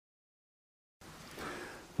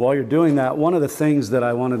While you're doing that, one of the things that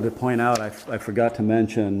I wanted to point out, I forgot to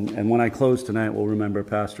mention, and when I close tonight, we'll remember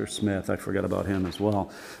Pastor Smith. I forgot about him as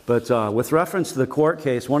well. But with reference to the court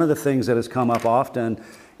case, one of the things that has come up often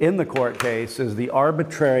in the court case is the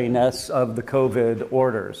arbitrariness of the COVID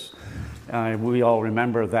orders. We all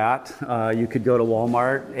remember that. You could go to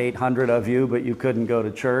Walmart, 800 of you, but you couldn't go to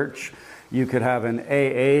church. You could have an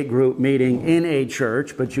AA group meeting in a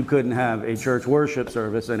church, but you couldn't have a church worship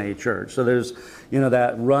service in a church. So there's,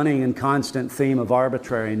 that running and constant theme of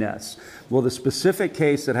arbitrariness. Well, the specific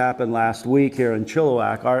case that happened last week here in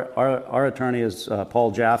Chilliwack, our attorney is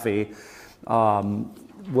Paul Jaffe,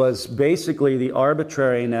 was basically the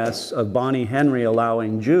arbitrariness of Bonnie Henry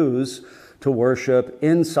allowing Jews to worship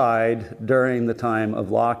inside during the time of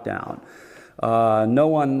lockdown.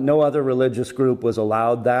 No other religious group was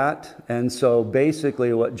allowed that. And so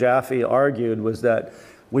basically what Jaffe argued was that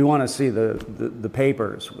we want to see the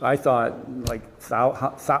papers. I thought like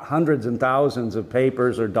hundreds and thousands of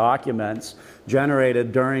papers or documents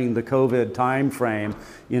generated during the COVID time frame,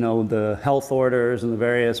 the health orders and the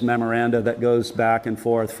various memoranda that goes back and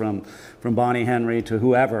forth from Bonnie Henry to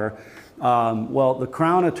whoever. Well, the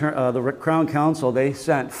Crown Counsel, they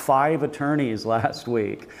sent 5 attorneys last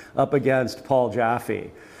week up against Paul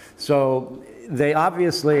Jaffe. So they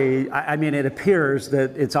obviously, it appears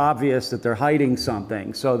that it's obvious that they're hiding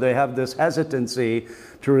something. So they have this hesitancy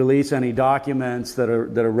to release any documents that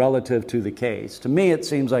are relative to the case. To me, it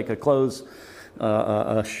seems like a closed,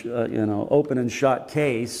 open and shut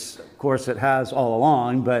case. Of course, it has all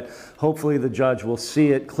along, but hopefully the judge will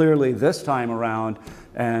see it clearly this time around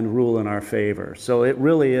and rule in our favor. So it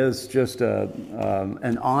really is just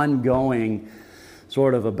an ongoing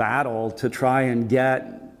sort of a battle to try and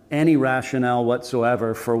get any rationale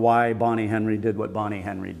whatsoever for why Bonnie Henry did what Bonnie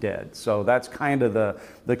Henry did. So that's kind of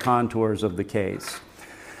the contours of the case.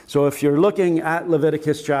 So if you're looking at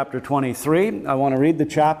Leviticus chapter 23, I want to read the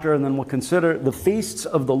chapter and then we'll consider the feasts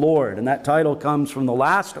of the Lord. And that title comes from the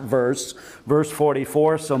last verse, verse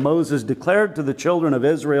 44. So Moses declared to the children of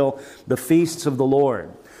Israel the feasts of the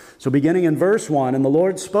Lord. So beginning in verse 1, and the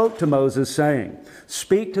Lord spoke to Moses, saying,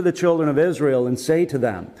 Speak to the children of Israel and say to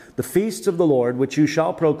them, The feasts of the Lord, which you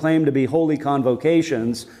shall proclaim to be holy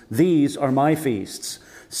convocations, these are my feasts.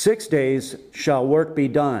 6 days shall work be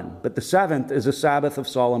done, but the 7th is a Sabbath of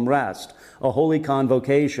solemn rest, a holy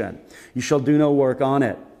convocation. You shall do no work on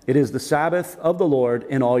it. It is the Sabbath of the Lord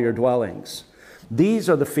in all your dwellings. These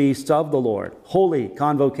are the feasts of the Lord, holy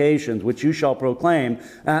convocations, which you shall proclaim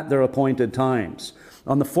at their appointed times.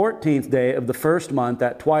 On the 14th day of the first month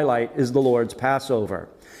at twilight is the Lord's Passover.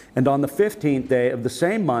 And on the 15th day of the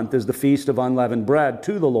same month is the feast of unleavened bread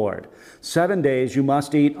to the Lord. 7 days you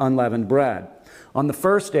must eat unleavened bread. On the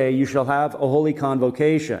first day you shall have a holy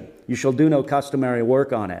convocation. You shall do no customary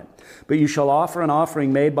work on it. But you shall offer an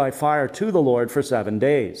offering made by fire to the Lord for 7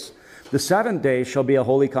 days. The 7th day shall be a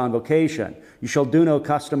holy convocation. You shall do no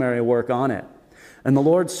customary work on it. And the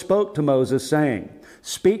Lord spoke to Moses, saying,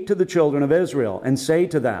 Speak to the children of Israel, and say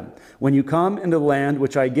to them, When you come into the land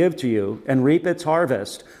which I give to you, and reap its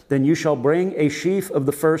harvest, then you shall bring a sheaf of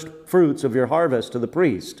the first fruits of your harvest to the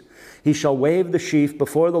priest. He shall wave the sheaf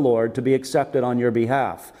before the Lord to be accepted on your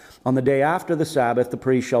behalf. On the day after the Sabbath, the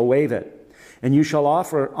priest shall wave it. And you shall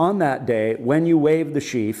offer on that day, when you wave the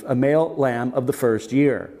sheaf, a male lamb of the first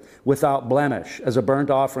year, without blemish, as a burnt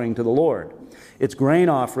offering to the Lord. Its grain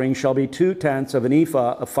offering shall be 2/10 of an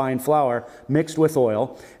ephah of fine flour mixed with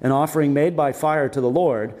oil, an offering made by fire to the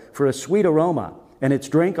Lord for a sweet aroma. And its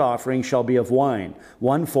drink offering shall be of wine,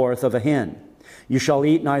 1/4 of a hin. You shall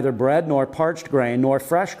eat neither bread nor parched grain nor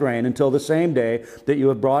fresh grain until the same day that you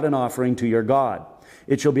have brought an offering to your God.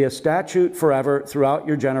 It shall be a statute forever throughout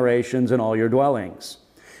your generations in all your dwellings.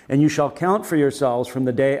 And you shall count for yourselves from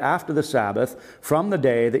the day after the Sabbath, from the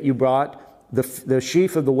day that you brought the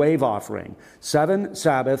sheaf of the wave offering. 7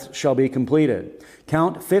 Sabbaths shall be completed.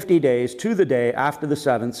 Count 50 days to the day after the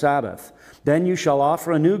 7th Sabbath. Then you shall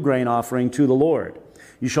offer a new grain offering to the Lord.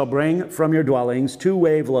 You shall bring from your dwellings 2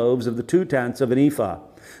 wave loaves of the 2/10 of an ephah.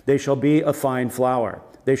 They shall be of fine flour.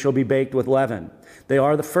 They shall be baked with leaven. They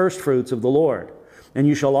are the first fruits of the Lord. And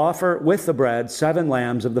you shall offer with the bread 7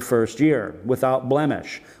 lambs of the first year, without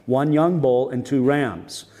blemish, 1 young bull and 2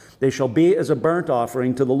 rams. They shall be as a burnt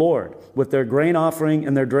offering to the Lord, with their grain offering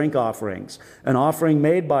and their drink offerings, an offering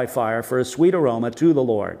made by fire for a sweet aroma to the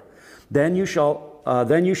Lord. Then you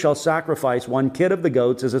shall sacrifice 1 kid of the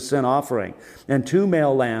goats as a sin offering, and 2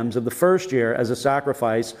 male lambs of the first year as a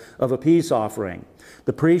sacrifice of a peace offering.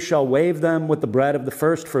 The priest shall wave them with the bread of the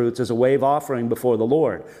first fruits as a wave offering before the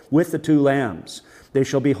Lord, with the 2 lambs. They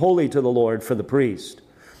shall be holy to the Lord for the priest.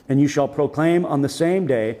 And you shall proclaim on the same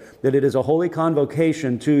day that it is a holy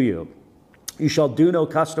convocation to you. You shall do no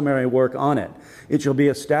customary work on it. It shall be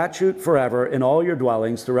a statute forever in all your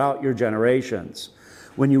dwellings throughout your generations.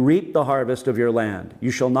 When you reap the harvest of your land,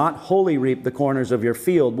 you shall not wholly reap the corners of your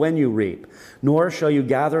field when you reap, nor shall you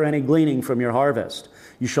gather any gleaning from your harvest.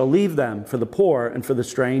 You shall leave them for the poor and for the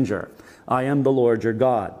stranger. I am the Lord your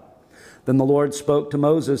God. Then the Lord spoke to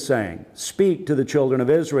Moses, saying, Speak to the children of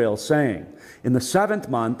Israel, saying, In the 7th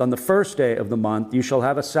month, on the 1st day of the month, you shall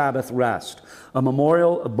have a Sabbath rest, a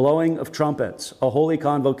memorial, a blowing of trumpets, a holy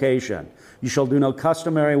convocation. You shall do no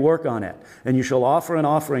customary work on it, and you shall offer an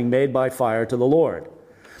offering made by fire to the Lord.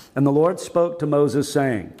 And the Lord spoke to Moses,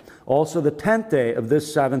 saying, Also the 10th day of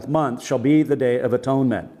this 7th month shall be the day of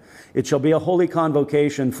atonement. It shall be a holy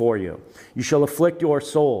convocation for you. You shall afflict your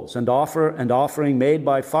souls, and offer an offering made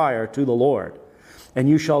by fire to the Lord. And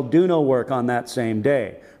you shall do no work on that same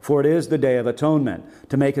day, for it is the day of atonement,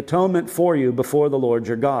 to make atonement for you before the Lord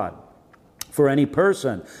your God. For any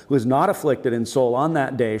person who is not afflicted in soul on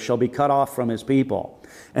that day shall be cut off from his people.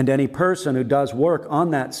 And any person who does work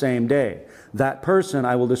on that same day, that person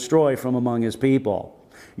I will destroy from among his people.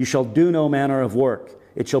 You shall do no manner of work.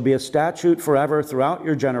 It shall be a statute forever throughout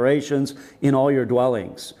your generations in all your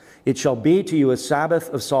dwellings. It shall be to you a Sabbath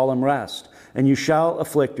of solemn rest, and you shall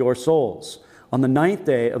afflict your souls. On the 9th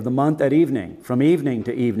day of the month at evening, from evening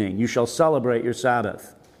to evening, you shall celebrate your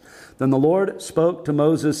Sabbath. Then the Lord spoke to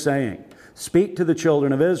Moses, saying, Speak to the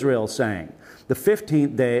children of Israel, saying, The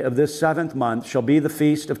 15th day of this 7th month shall be the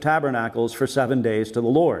Feast of Tabernacles for 7 days to the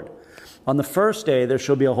Lord. On the 1st day there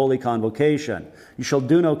shall be a holy convocation. You shall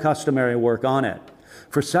do no customary work on it.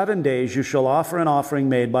 For 7 days you shall offer an offering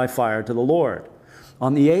made by fire to the Lord.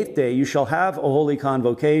 On the 8th day you shall have a holy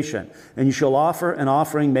convocation, and you shall offer an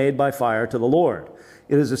offering made by fire to the Lord.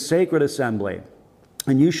 It is a sacred assembly,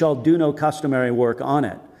 and you shall do no customary work on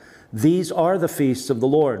it. These are the feasts of the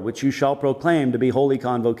Lord, which you shall proclaim to be holy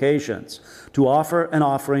convocations, to offer an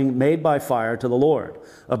offering made by fire to the Lord,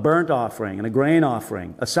 a burnt offering and a grain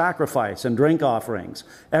offering, a sacrifice and drink offerings,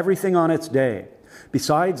 everything on its day.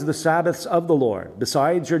 Besides the Sabbaths of the Lord,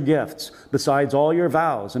 besides your gifts, besides all your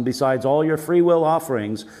vows, and besides all your freewill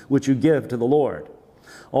offerings which you give to the Lord.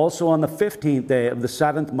 Also on the 15th day of the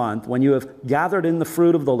 7th month, when you have gathered in the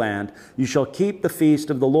fruit of the land, you shall keep the feast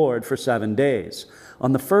of the Lord for 7 days.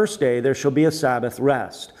 On the 1st day there shall be a Sabbath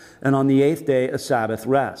rest, and on the 8th day a Sabbath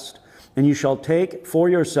rest. And you shall take for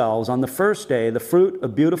yourselves on the 1st day the fruit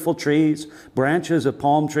of beautiful trees, branches of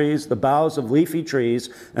palm trees, the boughs of leafy trees,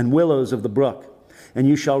 and willows of the brook. And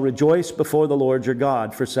you shall rejoice before the Lord your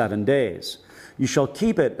God for 7 days. You shall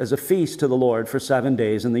keep it as a feast to the Lord for 7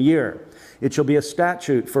 days in the year. It shall be a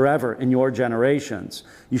statute forever in your generations.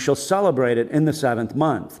 You shall celebrate it in the 7th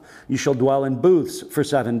month. You shall dwell in booths for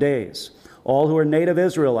 7 days. All who are native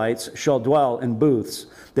Israelites shall dwell in booths,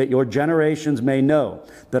 that your generations may know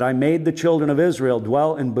that I made the children of Israel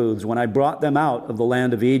dwell in booths when I brought them out of the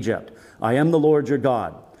land of Egypt. I am the Lord your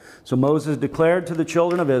God. So Moses declared to the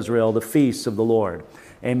children of Israel the feasts of the Lord.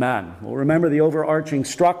 Amen. Well, remember the overarching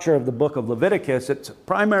structure of the book of Leviticus. It's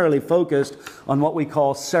primarily focused on what we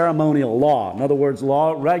call ceremonial law. In other words,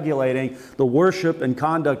 law regulating the worship and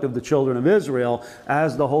conduct of the children of Israel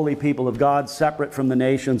as the holy people of God, separate from the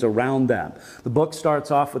nations around them. The book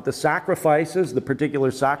starts off with the sacrifices, the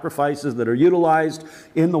particular sacrifices that are utilized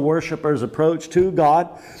in the worshiper's approach to God.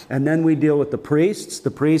 And then we deal with the priests.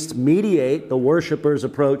 The priests mediate the worshiper's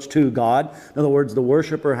approach to God. In other words, the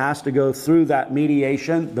worshiper has to go through that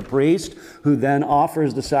mediation, the priest, who then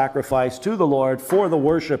offers the sacrifice to the Lord for the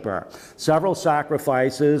worshiper. Several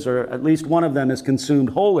sacrifices, or at least one of them, is consumed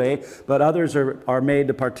wholly, but others are made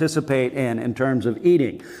to participate in terms of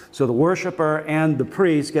eating. So the worshiper and the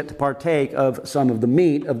priest get to partake of some of the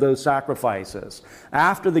meat of those sacrifices.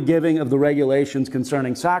 After the giving of the regulations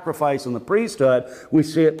concerning sacrifice and the priesthood, we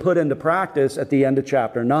see it put into practice at the end of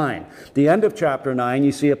chapter 9. At the end of chapter 9,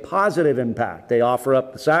 you see a positive impact. They offer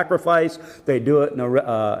up the sacrifice, they do it in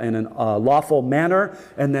a lawful manner,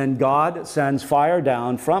 and then God sends fire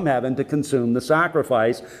down from heaven to consume the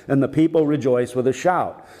sacrifice, and the people rejoice with a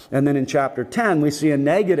shout. And then in chapter 10, we see a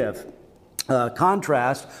negative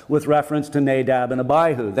contrast with reference to Nadab and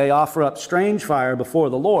Abihu. They offer up strange fire before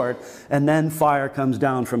the Lord, and then fire comes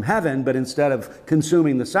down from heaven, but instead of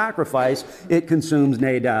consuming the sacrifice, it consumes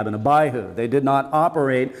Nadab and Abihu. They did not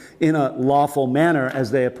operate in a lawful manner as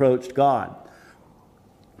they approached God.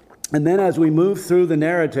 And then as we move through the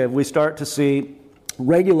narrative, we start to see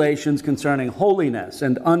regulations concerning holiness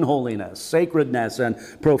and unholiness, sacredness and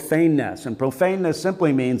profaneness. And profaneness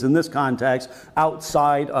simply means, in this context,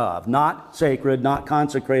 outside of, not sacred, not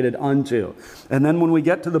consecrated unto. And then when we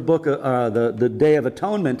get to the book, the Day of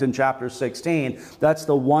Atonement in chapter 16, that's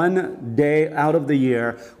the one day out of the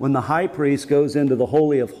year when the high priest goes into the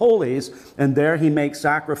Holy of Holies, and there he makes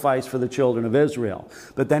sacrifice for the children of Israel.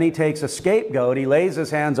 But then he takes a scapegoat, he lays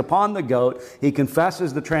his hands upon the goat, he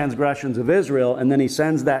confesses the transgressions of Israel, and then he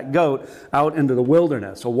sends that goat out into the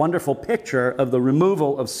wilderness. A wonderful picture of the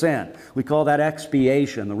removal of sin. We call that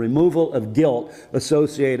expiation, the removal of guilt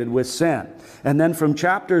associated with sin. And then from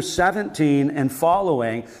chapter 17 and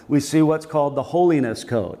following, we see what's called the Holiness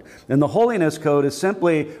Code. And the Holiness Code is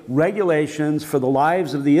simply regulations for the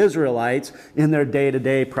lives of the Israelites in their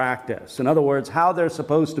day-to-day practice. In other words, how they're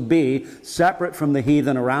supposed to be separate from the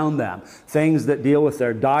heathen around them. Things that deal with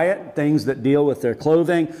their diet, things that deal with their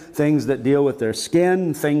clothing, things that deal with their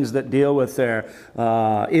skin, things that deal with their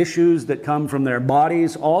issues that come from their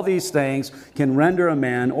bodies. All these things can render a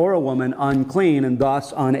man or a woman unclean and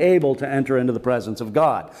thus unable to enter into the presence of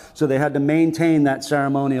God. So they had to maintain that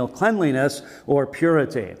ceremonial cleanliness or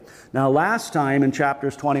purity. Now, last time in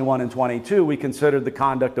chapters 21 and 22, we considered the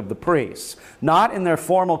conduct of the priests. Not in their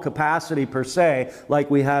formal capacity per se, like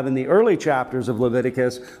we have in the early chapters of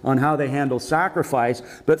Leviticus on how they handle sacrifice,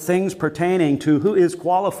 but things pertaining to who is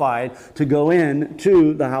qualified to go in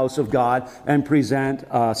to the house of God and present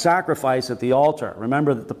sacrifice at the altar.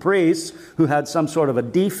 Remember that the priests who had some sort of a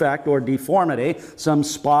defect or deformity, some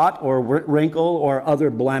spot or wrinkle or other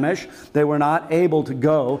blemish, they were not able to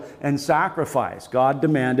go and sacrifice. God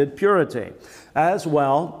demanded purity. As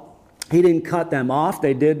well, he didn't cut them off.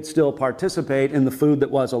 They did still participate in the food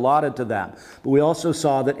that was allotted to them. But we also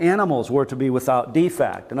saw that animals were to be without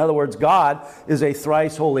defect. In other words, God is a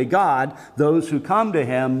thrice holy God. Those who come to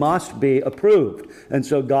him must be approved. And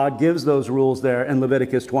so God gives those rules there in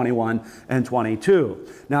Leviticus 21 and 22.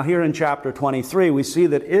 Now here in chapter 23, we see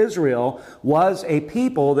that Israel was a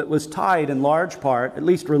people that was tied in large part, at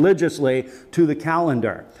least religiously, to the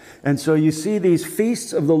calendar. And so you see these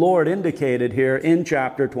feasts of the Lord indicated here in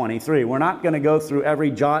chapter 23. We're not going to go through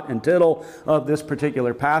every jot and tittle of this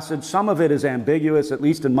particular passage. Some of it is ambiguous, at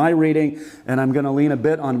least in my reading, and I'm going to lean a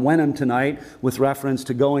bit on Wenham tonight with reference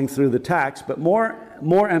to going through the text, but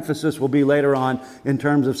more emphasis will be later on in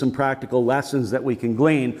terms of some practical lessons that we can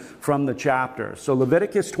glean from the chapter. So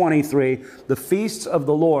Leviticus 23, the feasts of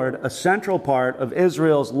the Lord, a central part of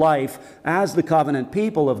Israel's life as the covenant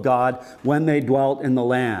people of God when they dwelt in the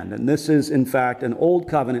land. And this is, in fact, an old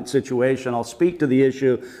covenant situation. I'll speak to the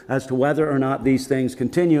issue as to whether or not these things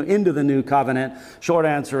continue into the new covenant. Short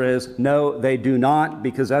answer is no, they do not,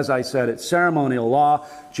 because as I said, it's ceremonial law.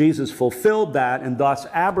 Jesus fulfilled that and thus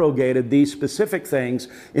abrogated these specific things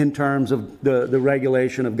in terms of the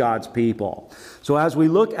regulation of God's people. So as we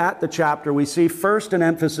look at the chapter, we see first an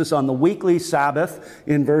emphasis on the weekly Sabbath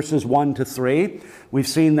in verses 1 to 3. We've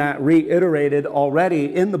seen that reiterated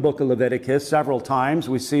already in the book of Leviticus several times.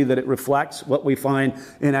 We see that it reflects what we find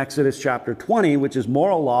in Exodus chapter 20, which is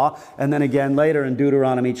moral law, and then again later in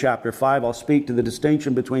Deuteronomy chapter 5. I'll speak to the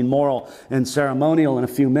distinction between moral and ceremonial in a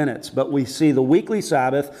few minutes. But we see the weekly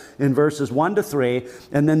Sabbath in verses 1 to 3,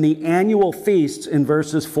 and then the annual feasts in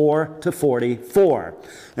verses 4 to 44.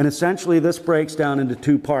 And essentially this breaks down into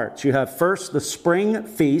two parts. You have first the spring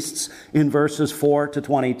feasts in verses 4 to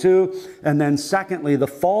 22, and then secondly the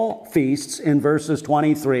fall feasts in verses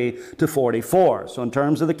 23 to 44. So in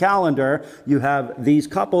terms of the calendar, you have these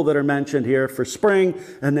couple that are mentioned here for spring,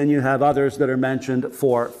 and then you have others that are mentioned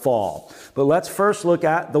for fall. But let's first look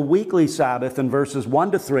at the weekly Sabbath in verses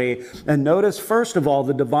 1 to 3, and notice first of all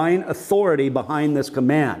the divine authority behind this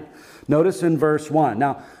command. Notice in verse 1.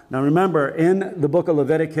 Now remember, in the book of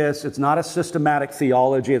Leviticus, it's not a systematic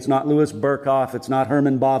theology. It's not Louis Berkhoff. It's not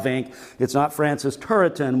Herman Bavinck. It's not Francis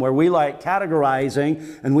Turretin, where we like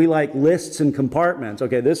categorizing and we like lists and compartments.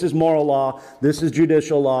 Okay, this is moral law. This is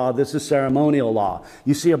judicial law. This is ceremonial law.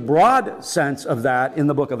 You see a broad sense of that in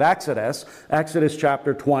the book of Exodus. Exodus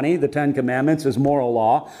chapter 20, the Ten Commandments, is moral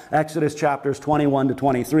law. Exodus chapters 21 to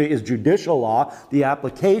 23 is judicial law, the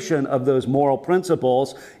application of those moral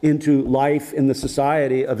principles into life in the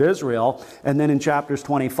society of Israel. And then in chapters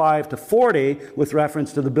 25 to 40, with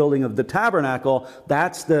reference to the building of the tabernacle,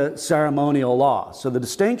 that's the ceremonial law. So the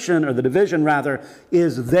distinction, or the division rather,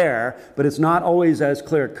 is there, but it's not always as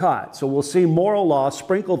clear cut. So we'll see moral law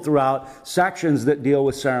sprinkled throughout sections that deal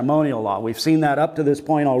with ceremonial law. We've seen that up to this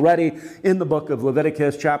point already in the book of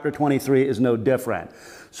Leviticus. Chapter 23 is no different.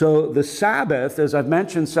 So the Sabbath, as I've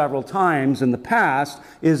mentioned several times in the past,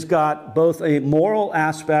 is got both a moral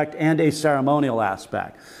aspect and a ceremonial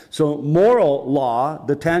aspect. So moral law,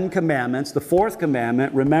 the 10 commandments, the fourth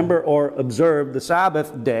commandment, remember or observe the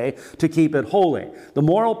Sabbath day to keep it holy. The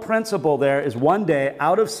moral principle there is 1 day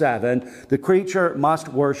out of 7, the creature must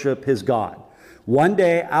worship his God. 1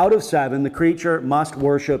 day out of 7, the creature must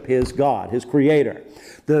worship his God, his creator.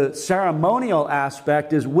 The ceremonial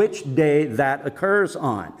aspect is which day that occurs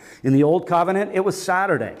on. In the Old Covenant, it was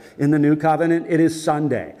Saturday. In the New Covenant, it is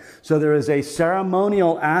Sunday. So there is a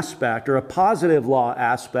ceremonial aspect or a positive law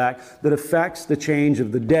aspect that affects the change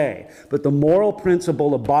of the day. But the moral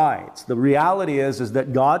principle abides. The reality is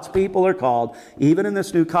that God's people are called, even in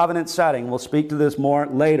this New Covenant setting, we'll speak to this more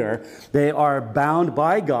later, they are bound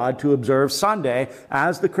by God to observe Sunday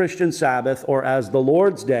as the Christian Sabbath or as the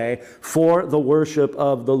Lord's Day for the worship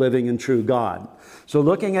of the living and true God. So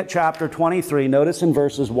looking at chapter 23, notice in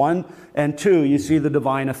verses 1 and 2, you see the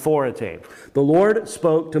divine authority. The Lord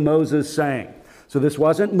spoke to Moses saying, so this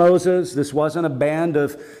wasn't Moses, this wasn't a band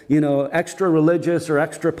of, extra religious or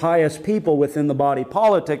extra pious people within the body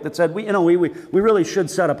politic that said, we really should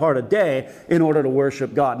set apart a day in order to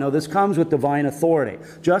worship God. No, this comes with divine authority,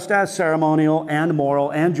 just as ceremonial and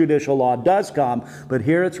moral and judicial law does come, but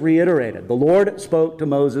here it's reiterated. The Lord spoke to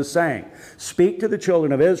Moses saying, speak to the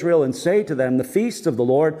children of Israel and say to them, the feasts of the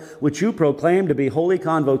Lord, which you proclaim to be holy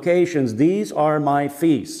convocations, these are my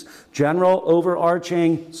feasts. General,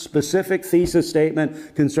 overarching, specific thesis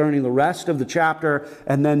statement concerning the rest of the chapter,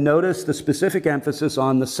 and then notice the specific emphasis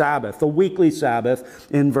on the Sabbath, the weekly Sabbath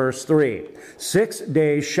in verse 3. 6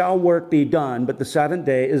 days shall work be done, but the 7th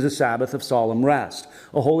day is a Sabbath of solemn rest,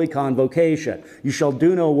 a holy convocation. You shall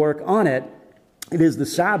do no work on it. It is the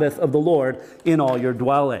Sabbath of the Lord in all your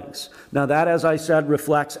dwellings. Now that, as I said,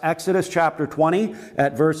 reflects Exodus chapter 20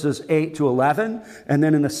 at verses 8 to 11. And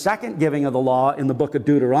then in the second giving of the law in the book of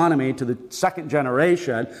Deuteronomy to the second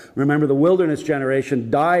generation, remember the wilderness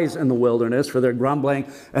generation dies in the wilderness for their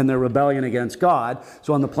grumbling and their rebellion against God.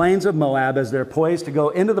 So on the plains of Moab, as they're poised to go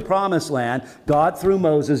into the promised land, God through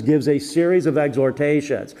Moses gives a series of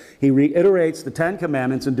exhortations. He reiterates the 10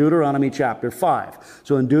 commandments in Deuteronomy chapter 5.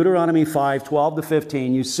 So in Deuteronomy 5, 12 to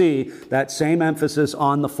 15, you see that same emphasis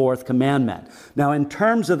on the fourth commandment. Now, in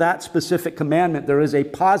terms of that specific commandment, there is a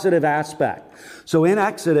positive aspect. So in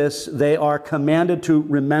Exodus, they are commanded to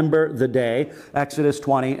remember the day, Exodus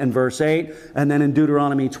 20 and verse 8. And then in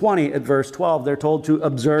Deuteronomy 20 at verse 12, they're told to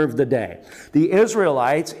observe the day. The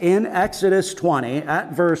Israelites in Exodus 20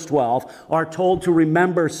 at verse 12 are told to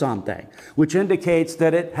remember something, which indicates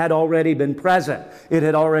that it had already been present. It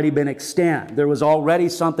had already been extant. There was already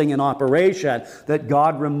something in operation that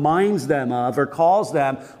God reminds them of or calls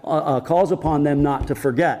upon them not to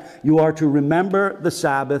forget. You are to remember the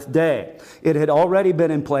Sabbath day. It had already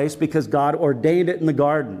been in place because God ordained it in the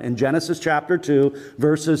garden. In Genesis chapter 2,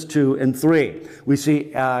 verses 2 and 3. We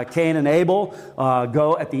see Cain and Abel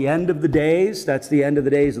go at the end of the days, that's the end of the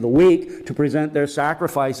days of the week, to present their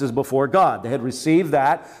sacrifices before God. They had received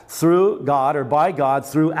that through God or by God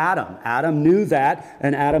through Adam. Adam knew that,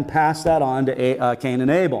 and Adam passed that on to Cain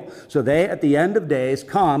and Abel. So they, at the end of days,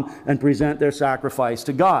 come and present their sacrifice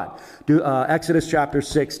to God. Exodus chapter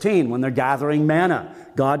 16, when they're gathering manna,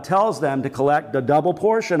 God tells them to collect a double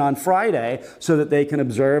portion on Friday so that they can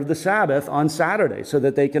observe the Sabbath on Saturday, so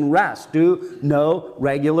that they can rest, do no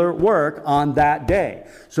regular work on that day,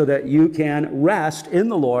 so that you can rest in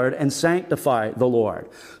the Lord and sanctify the Lord.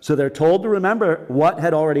 So they're told to remember what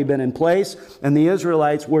had already been in place, and the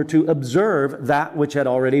Israelites were to observe that which had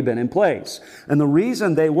already been in place. And the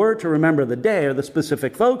reason they were to remember the day, or the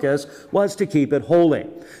specific focus, was to keep it holy.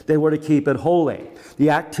 They were to keep it holy. The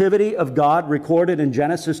activity of God recorded in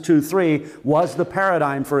Genesis 2:3 was the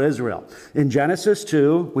paradigm for Israel. In Genesis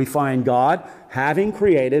 2, we find God having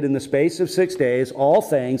created in the space of 6 days all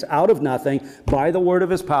things out of nothing by the word of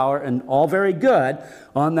his power, and all very good.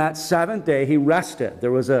 On that 7th day, he rested.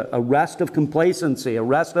 There was a rest of complacency, a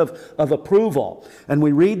rest of approval. And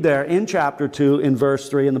we read there in chapter 2 in verse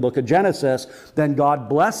 3 in the book of Genesis, then God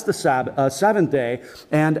blessed the 7th day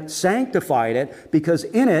and sanctified it, because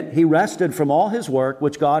in it he rested from all his work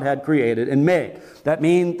which God had created and made.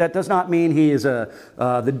 That does not mean he is the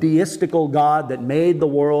deistical God that made the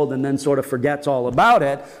world and then sort of forgets all about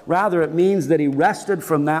it. Rather, it means that he rested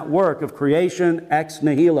from that work of creation ex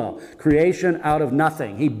nihilo, creation out of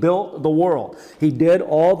nothing. He built the world. He did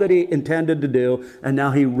all that he intended to do, and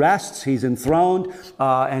now he rests, he's enthroned,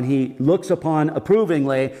 and he looks upon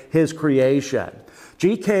approvingly his creation.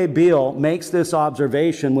 G.K. Beale makes this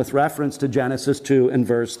observation with reference to Genesis 2 and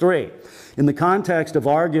verse 3. In the context of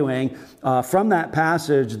arguing from that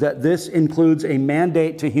passage that this includes a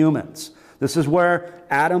mandate to humans. This is where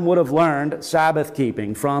Adam would have learned Sabbath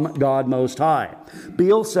keeping from God Most High.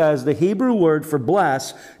 Beale says the Hebrew word for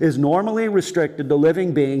bless is normally restricted to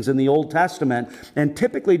living beings in the Old Testament and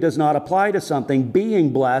typically does not apply to something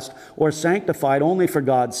being blessed or sanctified only for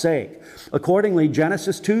God's sake. Accordingly,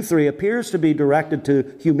 Genesis 2:3 appears to be directed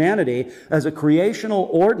to humanity as a creational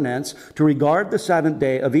ordinance to regard the seventh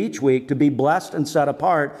day of each week to be blessed and set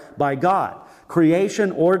apart by God.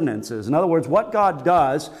 Creation ordinances. In other words, what God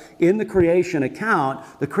does in the creation account,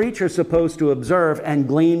 the creature is supposed to observe and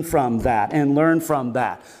glean from that and learn from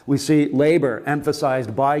that. We see labor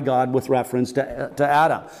emphasized by God with reference to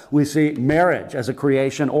Adam. We see marriage as a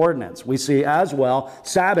creation ordinance. We see as well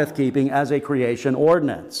Sabbath keeping as a creation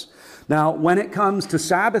ordinance. Now, when it comes to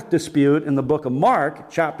Sabbath dispute in the book of Mark,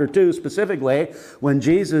 chapter 2 specifically, when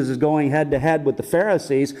Jesus is going head-to-head with the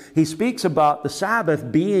Pharisees, he speaks about the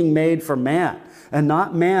Sabbath being made for man and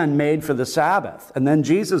not man made for the Sabbath. And then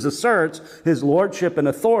Jesus asserts his lordship and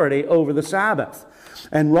authority over the Sabbath.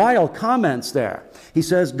 And Ryle comments there. He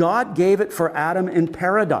says, God gave it for Adam in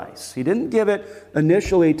paradise. He didn't give it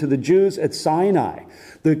initially to the Jews at Sinai.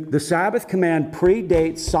 The Sabbath command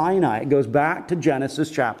predates Sinai. It goes back to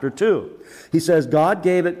Genesis chapter 2. He says God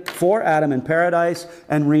gave it for Adam in paradise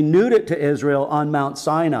and renewed it to Israel on Mount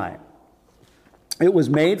Sinai. It was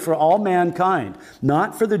made for all mankind,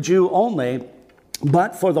 not for the Jew only,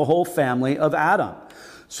 but for the whole family of Adam.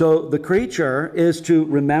 So the creature is to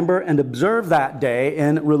remember and observe that day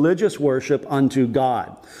in religious worship unto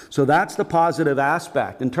God. So that's the positive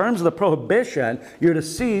aspect. In terms of the prohibition, you're to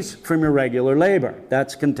cease from your regular labor.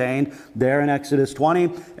 That's contained there in Exodus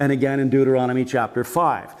 20 and again in Deuteronomy chapter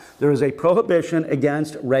 5. There is a prohibition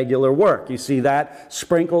against regular work. You see that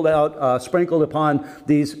sprinkled upon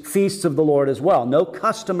these feasts of the Lord as well. No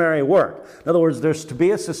customary work. In other words, there's to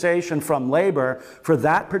be a cessation from labor for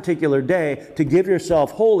that particular day to give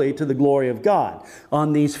yourself holy to the glory of God.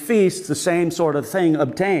 On these feasts, the same sort of thing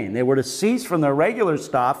obtained. They were to cease from their regular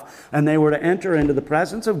stuff, and they were to enter into the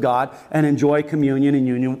presence of God and enjoy communion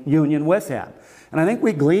and union with Him. And I think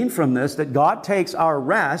we glean from this that God takes our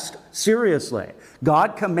rest seriously.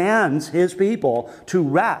 God commands His people to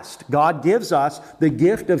rest. God gives us the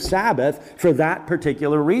gift of Sabbath for that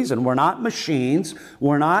particular reason. We're not machines.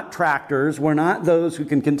 We're not tractors. We're not those who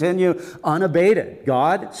can continue unabated.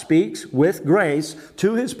 God speaks with grace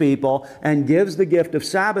to His people and gives the gift of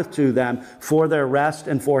Sabbath to them for their rest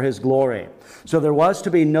and for His glory. So there was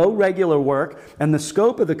to be no regular work, and the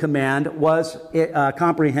scope of the command was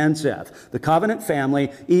comprehensive. The covenant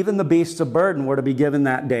family, even the beasts of burden, were to be given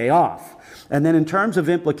that day off. And then in terms of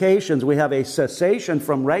implications, we have a cessation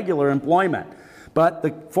from regular employment. But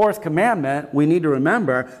the fourth commandment, we need to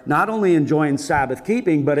remember, not only enjoins Sabbath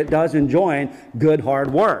keeping, but it does enjoin good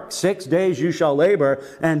hard work. 6 days you shall labor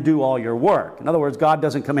and do all your work. In other words, God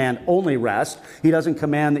doesn't command only rest. He doesn't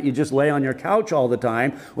command that you just lay on your couch all the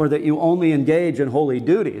time or that you only engage in holy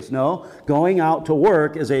duties. No, going out to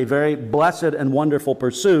work is a very blessed and wonderful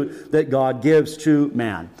pursuit that God gives to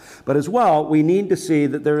man. But as well, we need to see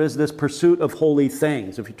that there is this pursuit of holy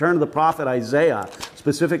things. If you turn to the prophet Isaiah,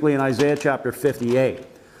 specifically in Isaiah chapter 58,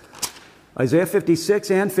 Isaiah 56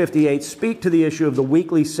 and 58 speak to the issue of the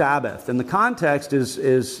weekly Sabbath. And the context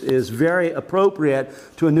is very appropriate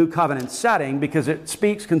to a new covenant setting because it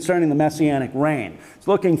speaks concerning the Messianic reign. It's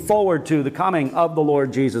looking forward to the coming of the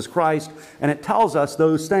Lord Jesus Christ, and it tells us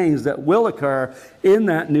those things that will occur in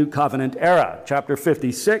that new covenant era. Chapter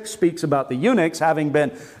 56 speaks about the eunuchs having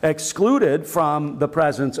been excluded from the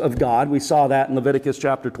presence of God. We saw that in Leviticus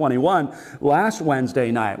chapter 21 last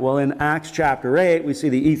Wednesday night. Well, in Acts chapter 8, we see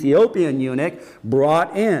the Ethiopian eunuch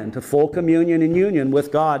brought in to full communion and union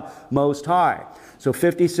with God Most High. So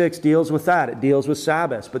 56 deals with that. It deals with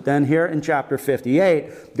Sabbath. But then here in chapter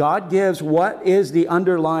 58, God gives what is the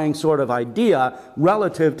underlying sort of idea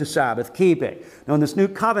relative to Sabbath keeping. Now, in this new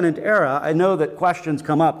covenant era, I know that questions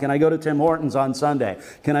come up. Can I go to Tim Hortons on Sunday?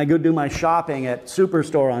 Can I go do my shopping at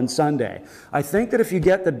Superstore on Sunday? I think that if you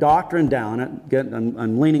get the doctrine down,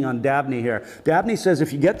 I'm leaning on Dabney here. Dabney says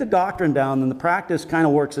if you get the doctrine down, then the practice kind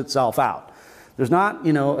of works itself out. There's not,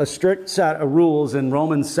 a strict set of rules in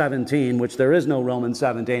Romans 17, which there is no Romans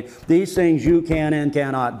 17. These things you can and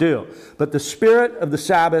cannot do. But the spirit of the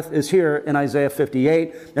Sabbath is here in Isaiah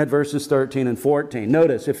 58 at verses 13 and 14.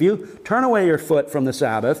 Notice, if you turn away your foot from the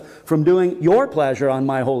Sabbath, from doing your pleasure on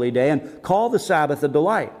my holy day, and call the Sabbath a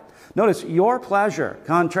delight, Notice your pleasure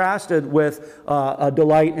contrasted with a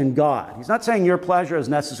delight in God. He's not saying your pleasure is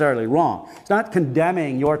necessarily wrong. He's not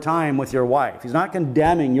condemning your time with your wife. He's not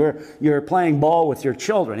condemning your playing ball with your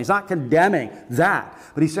children. He's not condemning that.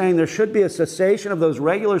 But he's saying there should be a cessation of those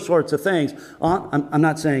regular sorts of things. I'm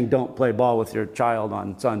not saying don't play ball with your child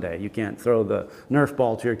on Sunday. You can't throw the Nerf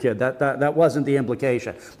ball to your kid. That wasn't the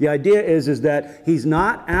implication. The idea is that he's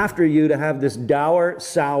not after you to have this dour,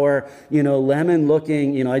 sour,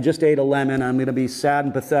 lemon-looking, I just ate a lemon, I'm going to be sad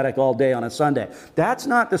and pathetic all day on a Sunday. That's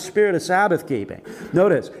not the spirit of Sabbath keeping.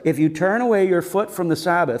 Notice, if you turn away your foot from the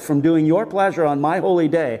Sabbath, from doing your pleasure on my holy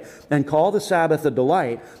day, and call the Sabbath a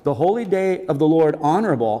delight, the holy day of the Lord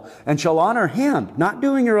honorable, and shall honor him, not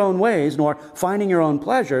doing your own ways, nor finding your own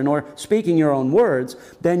pleasure, nor speaking your own words,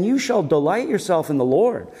 then you shall delight yourself in the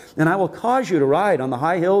Lord. And I will cause you to ride on the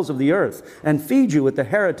high hills of the earth, and feed you with the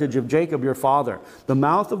heritage of Jacob your father. The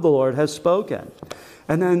mouth of the Lord has spoken.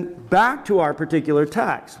 And then back to our particular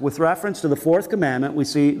text. With reference to the fourth commandment, we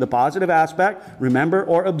see the positive aspect, remember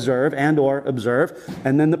or observe, and or observe,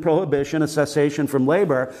 and then the prohibition, a cessation from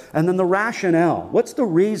labor, and then the rationale. What's the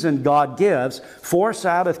reason God gives for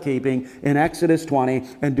Sabbath keeping in Exodus 20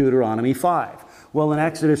 and Deuteronomy 5? Well, in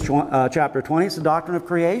Exodus chapter 20, it's the doctrine of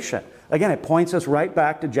creation. Again, it points us right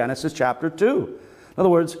back to Genesis chapter 2. In other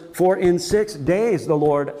words, for in 6 days the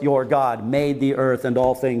Lord your God made the earth and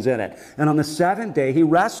all things in it. And on the seventh day he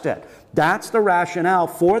rested. That's the rationale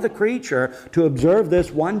for the creature to observe this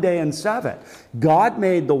one day in 7. God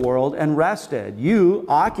made the world and rested. You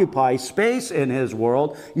occupy space in his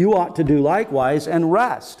world. You ought to do likewise and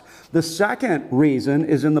rest. The second reason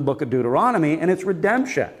is in the book of Deuteronomy, and it's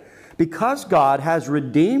redemption. Because God has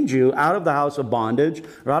redeemed you out of the house of bondage,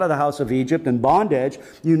 or out of the house of Egypt and bondage,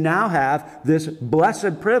 you now have this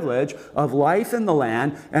blessed privilege of life in the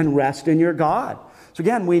land and rest in your God. So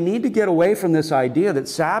again, we need to get away from this idea that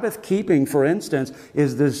Sabbath keeping, for instance,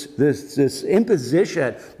 is this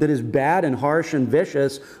imposition that is bad and harsh and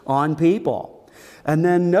vicious on people. And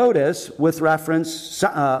then notice, with reference,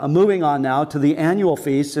 moving on now to the annual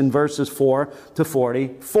feasts in verses 4 to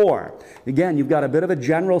 44. Again, you've got a bit of a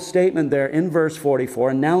general statement there in verse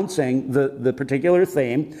 44 announcing the particular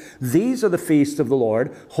theme. These are the feasts of the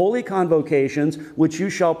Lord, holy convocations, which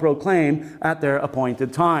you shall proclaim at their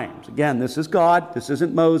appointed times. Again, this is God. This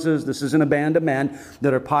isn't Moses. This isn't a band of men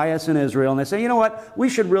that are pious in Israel. And they say, you know what? We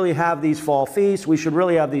should really have these fall feasts. We should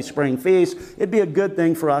really have these spring feasts. It'd be a good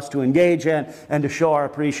thing for us to engage in and to show our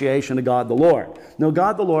appreciation to God the Lord. No,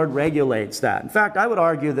 God the Lord regulates that. In fact, I would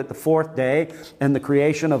argue that the fourth day and the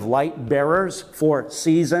creation of light bearers for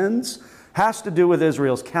seasons has to do with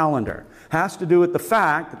Israel's calendar. Has to do with the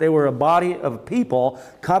fact that they were a body of people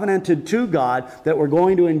covenanted to God that were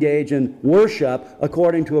going to engage in worship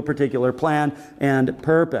according to a particular plan and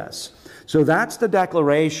purpose. So that's the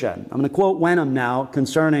declaration. I'm going to quote Wenham now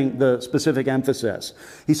concerning the specific emphasis.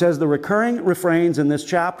 He says, the recurring refrains in this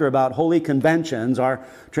chapter about holy conventions, our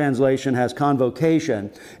translation has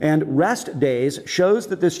convocation, and rest days shows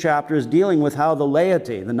that this chapter is dealing with how the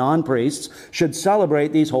laity, the non-priests, should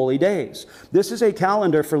celebrate these holy days. This is a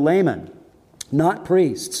calendar for laymen, not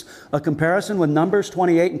priests. A comparison with Numbers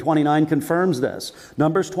 28 and 29 confirms this.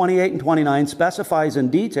 Numbers 28 and 29 specifies in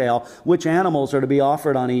detail which animals are to be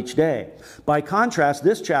offered on each day. By contrast,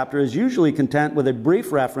 this chapter is usually content with a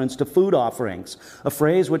brief reference to food offerings, a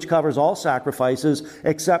phrase which covers all sacrifices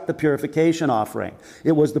except the purification offering.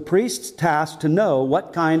 It was the priest's task to know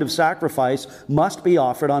what kind of sacrifice must be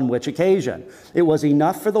offered on which occasion. It was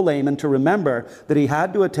enough for the layman to remember that he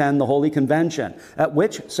had to attend the Holy Convention, at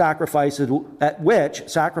which sacrifices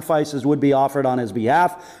would be offered on his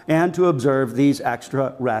behalf, and to observe these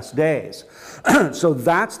extra rest days. So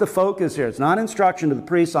that's the focus here. It's not instruction to the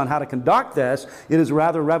priests on how to conduct this. It is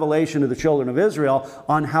rather revelation to the children of Israel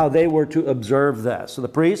on how they were to observe this. So the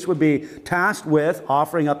priest would be tasked with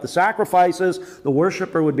offering up the sacrifices. The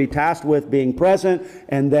worshiper would be tasked with being present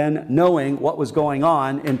and then knowing what was going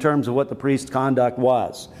on in terms of what the priest's conduct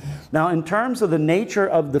was. Now, in terms of the nature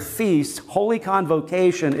of the feast, holy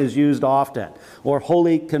convocation is used often, or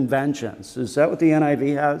holy conventions. Is that what the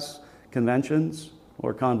NIV has? Conventions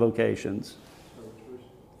or convocations?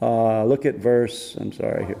 Look at verse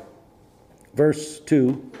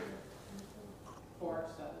 2.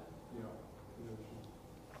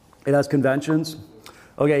 It has conventions?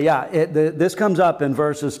 Okay, yeah, this comes up in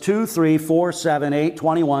verses 2, 3, 4, 7, 8,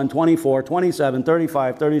 21, 24, 27,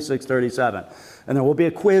 35, 36, 37. And there will be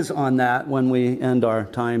a quiz on that when we end our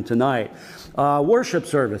time tonight. Worship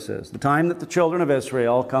services, the time that the children of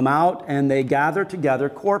Israel come out and they gather together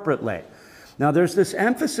corporately. Now, there's this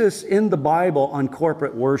emphasis in the Bible on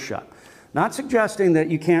corporate worship. Not suggesting that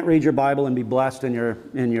you can't read your Bible and be blessed in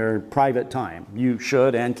your private time. You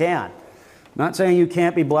should and can. Not saying you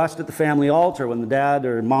can't be blessed at the family altar when the dad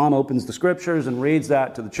or mom opens the scriptures and reads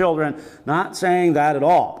that to the children. Not saying that at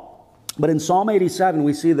all. But in Psalm 87,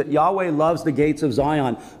 we see that Yahweh loves the gates of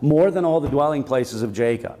Zion more than all the dwelling places of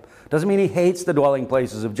Jacob. Doesn't mean he hates the dwelling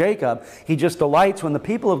places of Jacob. He just delights when the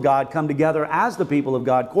people of God come together as the people of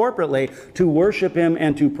God corporately to worship him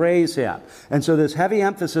and to praise him. And so this heavy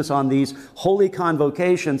emphasis on these holy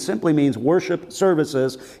convocations simply means worship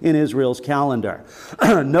services in Israel's calendar.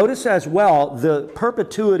 Notice as well the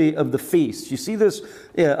perpetuity of the feasts. You see this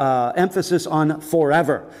emphasis on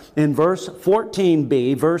forever in verse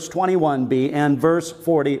 14b, verse 21b, and verse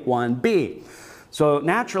 41b. So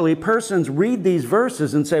naturally, persons read these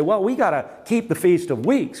verses and say, well, we got to keep the Feast of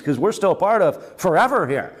Weeks because we're still part of forever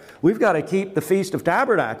here. We've got to keep the Feast of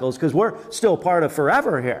Tabernacles because we're still part of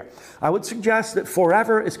forever here. I would suggest that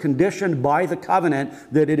forever is conditioned by the covenant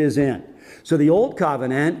that it is in. So the Old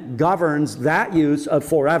Covenant governs that use of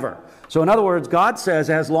forever. So in other words, God says,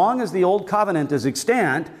 as long as the Old Covenant is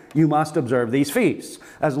extant, you must observe these feasts.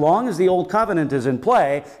 As long as the Old Covenant is in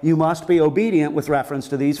play, you must be obedient with reference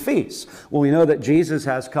to these feasts. Well, we know that Jesus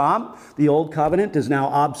has come. The Old Covenant is now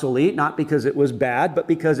obsolete, not because it was bad, but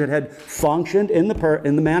because it had functioned in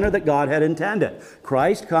the manner that God had intended.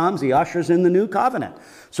 Christ comes, he ushers in the New Covenant.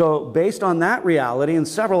 So based on that reality and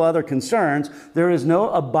several other concerns, there is no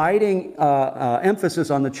abiding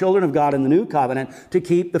emphasis on the children of God in the New Covenant to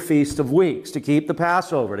keep the Feast of Weeks, to keep the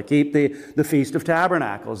Passover, to keep the Feast of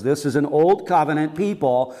Tabernacles. This is an Old Covenant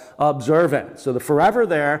people observant. So the forever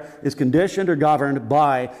there is conditioned or governed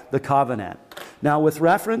by the covenant. Now, with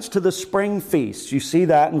reference to the spring feasts, you see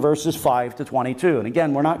that in verses 5 to 22. And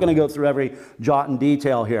again, we're not going to go through every jot and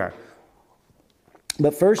detail here.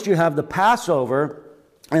 But first you have the Passover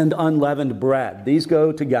and unleavened bread. These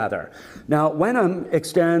go together. Now, Wenham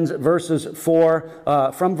extends verses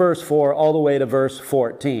 4, from verse 4 all the way to verse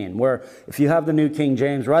 14, where if you have the New King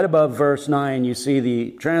James, right above verse 9, you see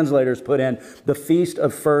the translators put in the Feast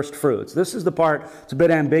of First Fruits. This is the part, it's a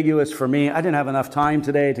bit ambiguous for me. I didn't have enough time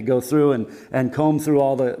today to go through and comb through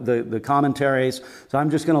all the commentaries, so I'm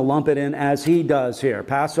just going to lump it in as he does here,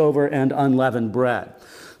 Passover and unleavened bread.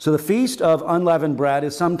 So the Feast of Unleavened Bread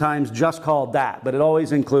is sometimes just called that, but it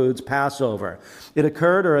always includes Passover. It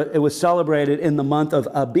occurred, or it was celebrated in the month of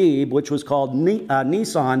Abib, which was called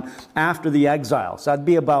Nisan, after the exile. So that'd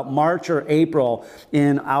be about March or April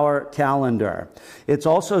in our calendar. It's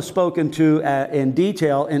also spoken to in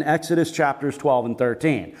detail in Exodus chapters 12 and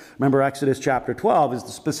 13. Remember, Exodus chapter 12 is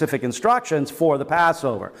the specific instructions for the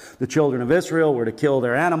Passover. The children of Israel were to kill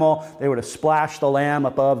their animal. They were to splash the lamb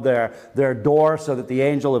above their door so that the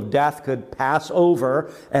angel of death could pass over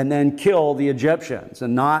and then kill the Egyptians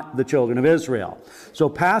and not the children of Israel. So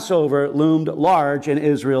Passover loomed large in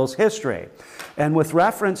Israel's history. And with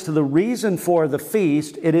reference to the reason for the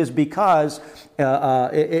feast, it is because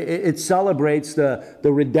it celebrates the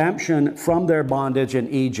redemption from their bondage in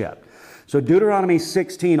Egypt. So Deuteronomy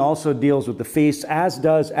 16 also deals with the feasts, as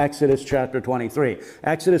does Exodus chapter 23.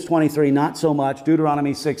 Exodus 23, not so much.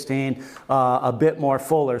 Deuteronomy 16, a bit more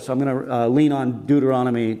fuller. So I'm going to lean on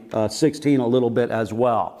Deuteronomy 16 a little bit as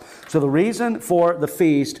well. So the reason for the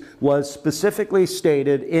feast was specifically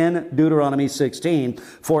stated in Deuteronomy 16,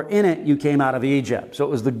 for in it you came out of Egypt. So it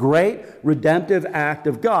was the great redemptive act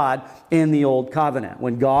of God in the Old Covenant,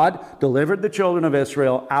 when God delivered the children of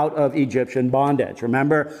Israel out of Egyptian bondage.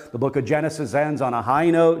 Remember, the book of Genesis ends on a high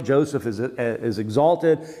note. Joseph is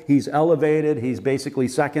exalted. He's elevated. He's basically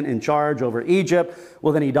second in charge over Egypt.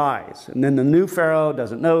 Well, then he dies. And then the new Pharaoh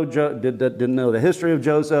didn't know the history of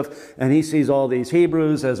Joseph, and he sees all these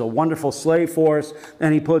Hebrews as a wonderful slave force,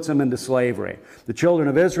 and he puts them into slavery. The children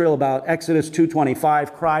of Israel, about Exodus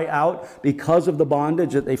 2:25, cry out because of the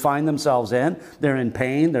bondage that they find themselves in. They're in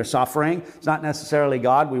pain. They're suffering. It's not necessarily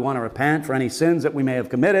God. We want to repent for any sins that we may have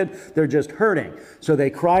committed. They're just hurting. So they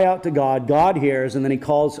cry out to God. God hears, and then he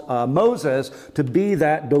calls Moses to be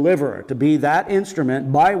that deliverer, to be that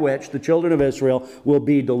instrument by which the children of Israel will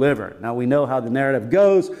be delivered. Now we know how the narrative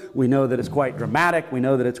goes. We know that it's quite dramatic. We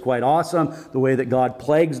know that it's quite awesome, the way that God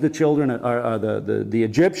plagues the children, the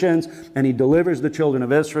Egyptians, and he delivers the children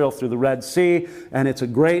of Israel through the Red Sea, and it's a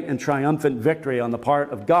great and triumphant victory on the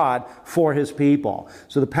part of God for his people.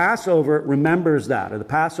 So the Passover remembers that, or the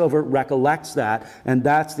Passover recollects that, and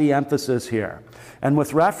that's the emphasis here. And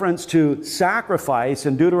with reference to sacrifice,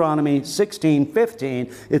 in Deuteronomy 16:15,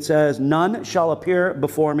 it says, "None shall appear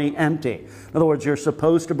before me empty." In other words, you're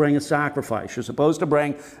supposed to bring a sacrifice. You're supposed to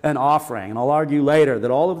bring an offering. And I'll argue later that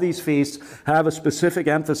all of these feasts have a specific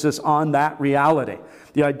emphasis on that reality.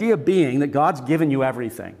 The idea being that God's given you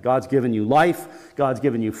everything. God's given you life. God's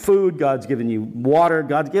given you food. God's given you water.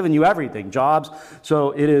 God's given you everything, jobs.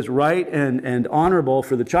 So it is right and honorable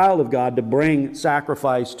for the child of God to bring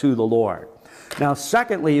sacrifice to the Lord. Now,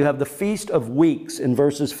 secondly, you have the Feast of Weeks in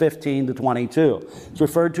verses 15 to 22. It's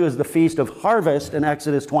referred to as the Feast of Harvest in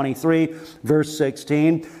Exodus 23, verse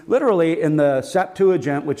 16. Literally, in the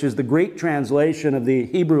Septuagint, which is the Greek translation of the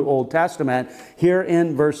Hebrew Old Testament, here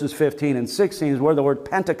in verses 15 and 16 is where the word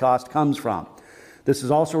Pentecost comes from. This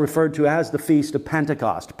is also referred to as the Feast of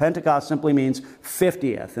Pentecost. Pentecost simply means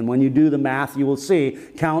 50th. And when you do the math, you will see,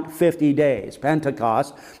 count 50 days.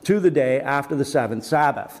 Pentecost to the day after the seventh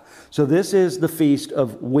Sabbath. So this is the Feast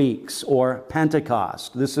of Weeks, or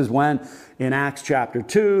Pentecost. This is when, in Acts chapter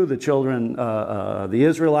 2, the children, the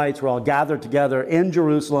Israelites were all gathered together in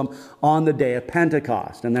Jerusalem on the day of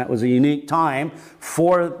Pentecost. And that was a unique time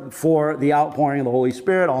for the outpouring of the Holy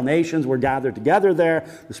Spirit. All nations were gathered together there.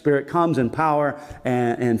 The Spirit comes in power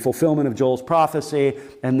and fulfillment of Joel's prophecy.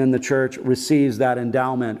 And then the church receives that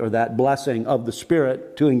endowment or that blessing of the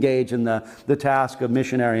Spirit to engage in the task of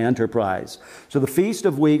missionary enterprise. So the Feast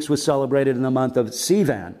of Weeks was celebrated in the month of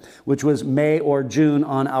Sivan, which was May or June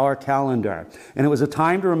on our calendar. And it was a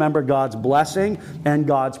time to remember God's blessing and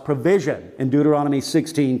God's provision. In Deuteronomy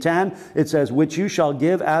 16:10, it says, "Which you shall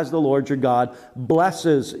give as the Lord your God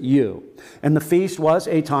blesses you." And the feast was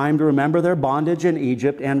a time to remember their bondage in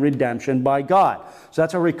Egypt and redemption by God. So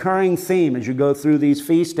that's a recurring theme as you go through these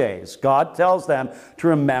feast days. God tells them to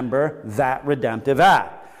remember that redemptive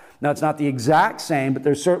act. Now, it's not the exact same, but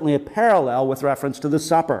there's certainly a parallel with reference to the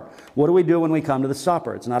supper. What do we do when we come to the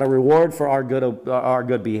supper? It's not a reward for our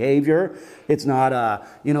good behavior. It's not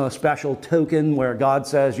a special token where God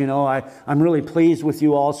says, I'm really pleased with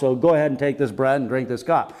you all, so go ahead and take this bread and drink this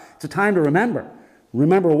cup. It's a time to remember.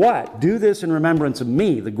 Remember what? Do this in remembrance of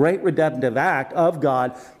me, the great redemptive act of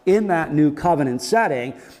God in that new covenant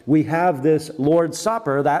setting. We have this Lord's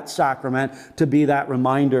Supper, that sacrament, to be that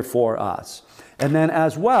reminder for us. And then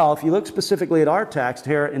as well, if you look specifically at our text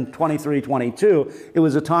here in 23:22, it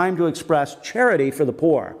was a time to express charity for the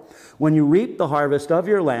poor. When you reap the harvest of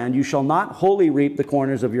your land, you shall not wholly reap the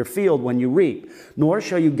corners of your field when you reap, nor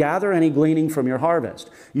shall you gather any gleaning from your harvest.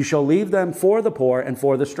 You shall leave them for the poor and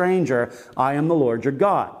for the stranger. I am the Lord your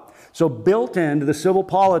God. So built into the civil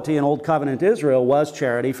polity in Old Covenant Israel was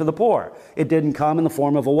charity for the poor. It didn't come in the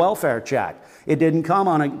form of a welfare check. It didn't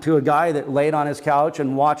come to a guy that laid on his couch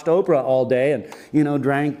and watched Oprah all day and,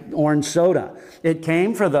 drank orange soda. It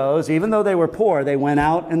came for those, even though they were poor, they went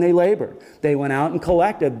out and they labored. They went out and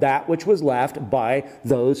collected that which was left by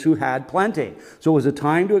those who had plenty. So it was a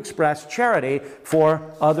time to express charity for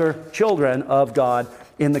other children of God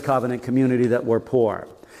in the covenant community that were poor.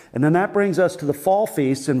 And then that brings us to the fall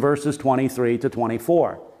feasts in verses 23 to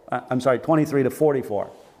 44.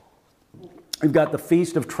 We've got the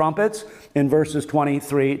Feast of Trumpets in verses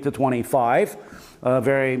 23 to 25. A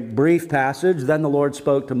very brief passage. Then the Lord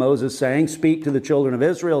spoke to Moses, saying, "Speak to the children of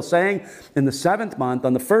Israel, saying, in the 7th month,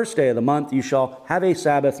 on the 1st day of the month, you shall have a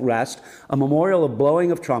Sabbath rest, a memorial of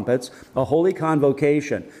blowing of trumpets, a holy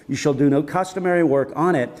convocation. You shall do no customary work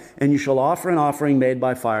on it, and you shall offer an offering made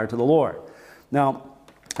by fire to the Lord." Now,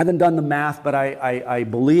 I haven't done the math, but I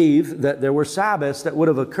believe that there were Sabbaths that would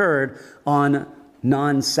have occurred on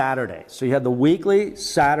non-Saturday. So you had the weekly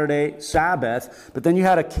Saturday Sabbath, but then you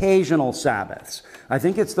had occasional Sabbaths. I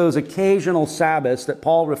think it's those occasional Sabbaths that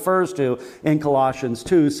Paul refers to in Colossians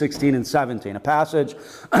 2:16 and 17, a passage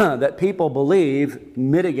that people believe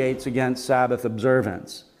mitigates against Sabbath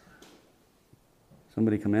observance.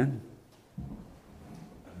 Somebody come in?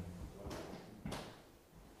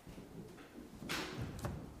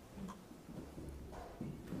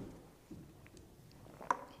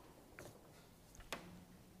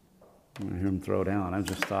 I hear him throw down. I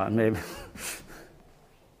just thought maybe.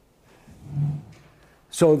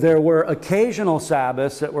 So there were occasional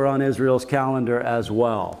Sabbaths that were on Israel's calendar as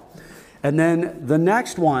well. And then the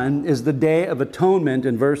next one is the Day of Atonement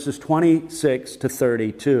in verses 26 to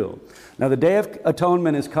 32. Now the Day of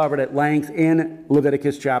Atonement is covered at length in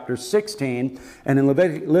Leviticus chapter 16. And in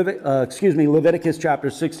Leviticus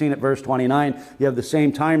chapter 16 at verse 29, you have the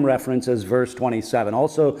same time reference as verse 27.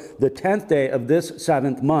 Also, the 10th day of this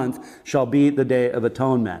 7th month shall be the Day of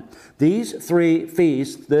Atonement. These three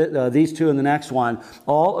feasts, these two and the next one,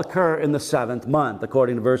 all occur in the 7th month,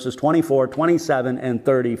 according to verses 24, 27, and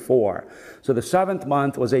 34. So the 7th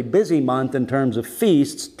month was a busy month in terms of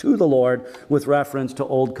feasts to the Lord with reference to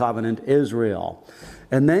Old Covenant Israel.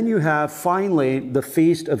 And then you have finally the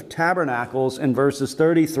Feast of Tabernacles in verses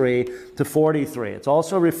 33 to 43. It's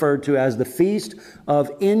also referred to as the Feast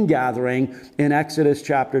of Ingathering in Exodus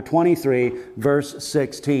chapter 23, verse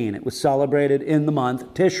 16. It was celebrated in the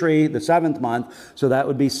month Tishri, the 7th month, so that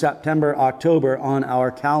would be September, October on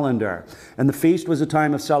our calendar. And the feast was a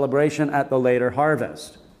time of celebration at the later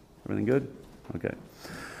harvest. Everything good? Okay.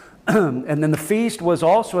 And then the feast was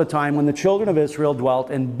also a time when the children of Israel dwelt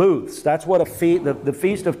in booths. That's what the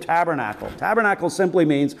Feast of Tabernacle. Tabernacle simply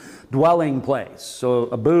means dwelling place. So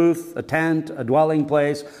a booth, a tent, a dwelling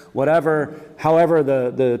place, whatever, however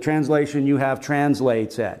the translation you have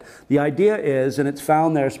translates it. The idea is, and it's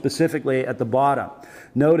found there specifically at the bottom.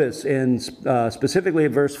 Notice in specifically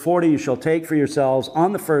in verse 40, you shall take for yourselves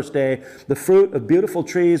on the first day the fruit of beautiful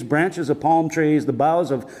trees, branches of palm trees, the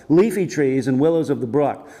boughs of leafy trees, and willows of the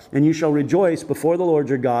brook. And you shall rejoice before the Lord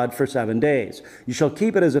your God for 7 days. You shall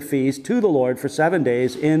keep it as a feast to the Lord for 7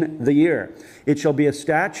 days in the year. It shall be a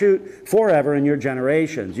statute forever in your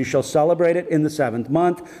generations. You shall celebrate it in the 7th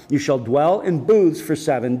month. You shall dwell in booths for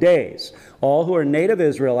 7 days. All who are native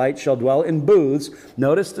Israelites shall dwell in booths.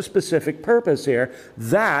 Notice the specific purpose here,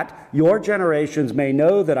 that your generations may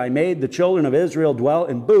know that I made the children of Israel dwell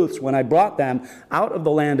in booths when I brought them out of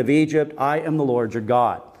the land of Egypt. I am the Lord your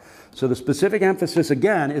God. So the specific emphasis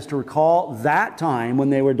again is to recall that time when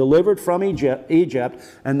they were delivered from Egypt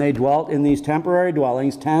and they dwelt in these temporary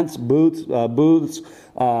dwellings, tents, booths,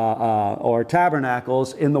 or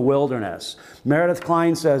tabernacles in the wilderness. Meredith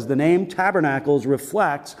Klein says the name tabernacles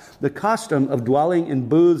reflects the custom of dwelling in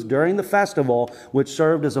booths during the festival, which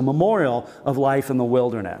served as a memorial of life in the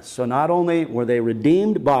wilderness. So not only were they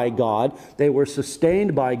redeemed by God, they were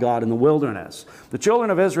sustained by God in the wilderness. The children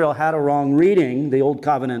of Israel had a wrong reading. The Old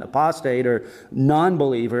Covenant apostate or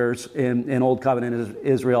non-believers in Old Covenant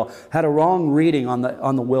Israel had a wrong reading on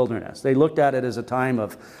the wilderness. They looked at it as a time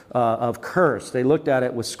of curse. They looked at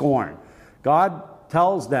it with scorn. God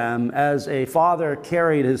tells them, as a father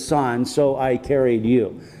carried his son, so I carried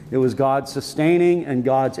you. It was God's sustaining and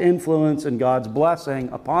God's influence and God's blessing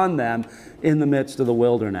upon them in the midst of the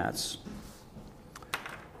wilderness.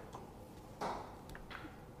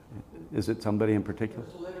 Is it somebody in particular?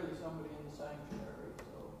 It's literally somebody in the sanctuary.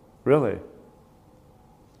 So. Really?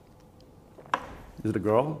 Is it a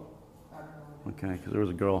girl? I don't know. Okay, because there was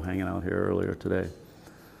a girl hanging out here earlier today.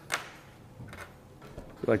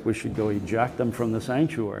 I feel like we should go eject them from the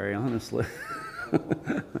sanctuary, honestly.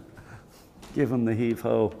 Give them the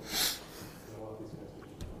heave-ho.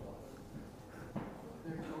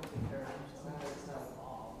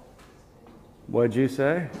 What'd you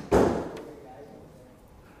say?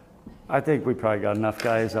 I think we probably got enough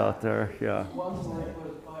guys out there, yeah.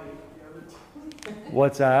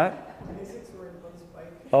 What's that?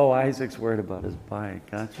 Oh, Isaac's worried about his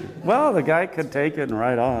bike. Gotcha. Well, the guy could take it and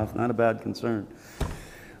ride off. Not a bad concern.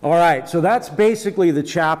 All right, so that's basically the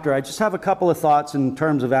chapter. I just have a couple of thoughts in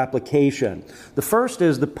terms of application. The first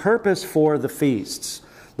is the purpose for the feasts.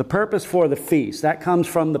 The purpose for the feast. That comes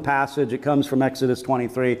from the passage. It comes from Exodus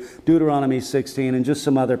 23, Deuteronomy 16, and just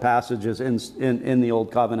some other passages in the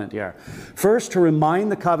Old Covenant here. First, to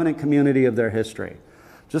remind the covenant community of their history.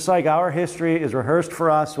 Just like our history is rehearsed for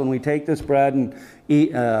us when we take this bread and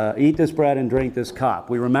eat this bread and drink this cup.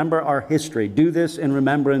 We remember our history. Do this in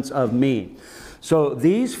remembrance of me. So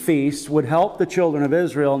these feasts would help the children of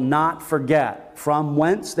Israel not forget from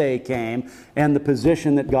whence they came and the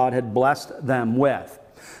position that God had blessed them with.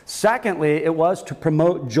 Secondly, it was to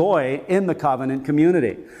promote joy in the covenant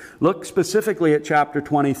community. Look specifically at chapter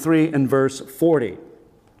 23 and verse 40.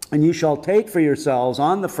 And you shall take for yourselves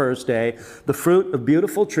on the first day the fruit of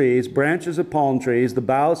beautiful trees, branches of palm trees, the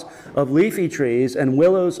boughs of leafy trees, and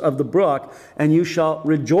willows of the brook, and you shall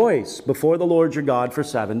rejoice before the Lord your God for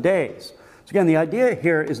 7 days. So again, the idea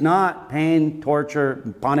here is not pain,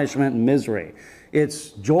 torture, punishment, and misery. It's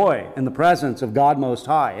joy in the presence of God Most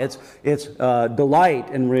High. It's delight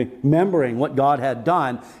in remembering what God had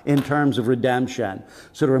done in terms of redemption.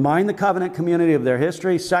 So to remind the covenant community of their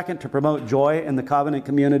history. Second, to promote joy in the covenant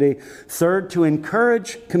community. Third, to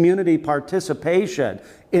encourage community participation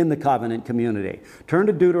in the covenant community. Turn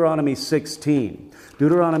to Deuteronomy 16.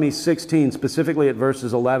 Deuteronomy 16, specifically at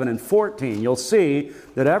verses 11 and 14, you'll see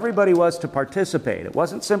that everybody was to participate. It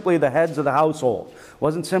wasn't simply the heads of the household. It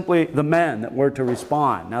wasn't simply the men that were to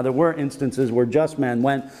respond. Now, there were instances where just men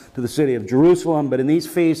went to the city of Jerusalem, but in these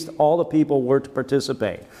feasts, all the people were to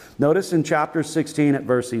participate. Notice in chapter 16 at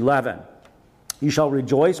verse 11. You shall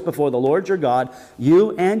rejoice before the Lord your God,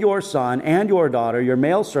 you and your son and your daughter, your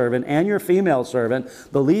male servant and your female servant,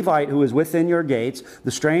 the Levite who is within your gates,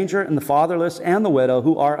 the stranger and the fatherless and the widow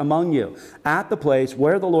who are among you, at the place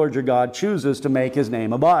where the Lord your God chooses to make his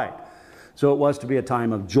name abide. So it was to be a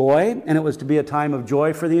time of joy, and it was to be a time of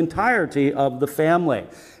joy for the entirety of the family.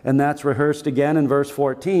 And that's rehearsed again in verse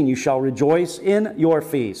 14. You shall rejoice in your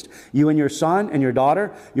feast, you and your son and your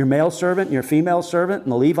daughter, your male servant and your female servant,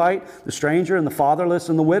 and the Levite, the stranger and the fatherless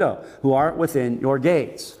and the widow, who are within your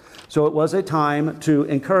gates. So it was a time to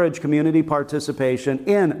encourage community participation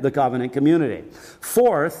in the covenant community.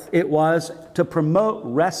 Fourth, it was to promote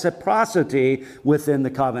reciprocity within the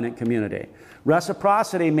covenant community.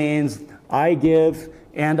 Reciprocity means I give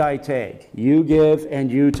and I take. You give and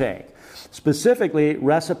you take. Specifically,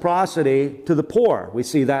 reciprocity to the poor. We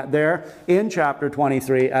see that there in chapter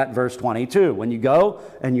 23 at verse 22. When you go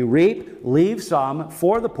and you reap, leave some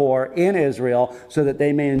for the poor in Israel so that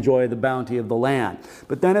they may enjoy the bounty of the land.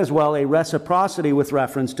 But then as well, a reciprocity with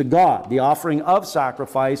reference to God, the offering of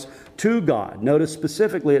sacrifice to God. Notice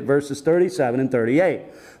specifically at verses 37 and 38.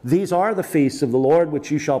 These are the feasts of the Lord, which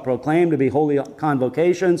you shall proclaim to be holy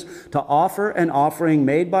convocations, to offer an offering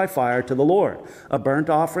made by fire to the Lord, a burnt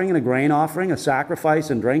offering and a grain offering, a sacrifice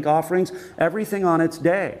and drink offerings, everything on its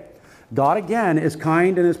day. God again is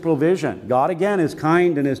kind in his provision. God again is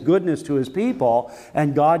kind in his goodness to his people,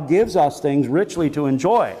 and God gives us things richly to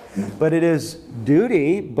enjoy. But it is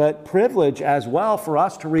duty, but privilege as well, for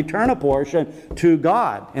us to return a portion to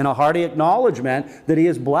God in a hearty acknowledgement that he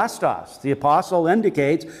has blessed us. The apostle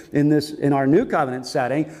indicates in our new covenant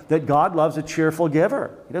setting that God loves a cheerful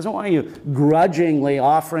giver. He doesn't want you grudgingly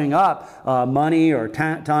offering up money or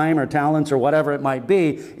time or talents or whatever it might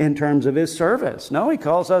be in terms of his service. No, he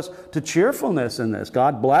calls us to cheerfulness in this.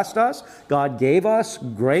 God blessed us. God gave us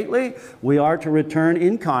greatly. We are to return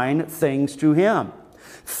in kind things to him.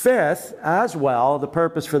 Fifth, as well, the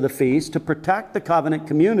purpose for the feast, to protect the covenant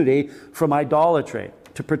community from idolatry.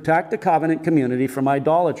 To protect the covenant community from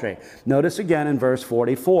idolatry. Notice again in verse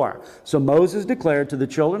 44. So Moses declared to the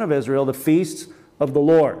children of Israel the feasts of the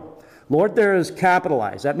Lord. Lord there is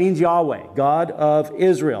capitalized. That means Yahweh, God of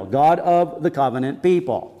Israel, God of the covenant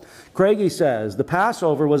people. Craigie says, the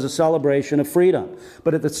Passover was a celebration of freedom,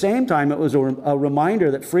 but at the same time it was a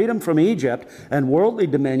reminder that freedom from Egypt and worldly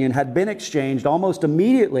dominion had been exchanged almost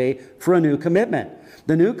immediately for a new commitment.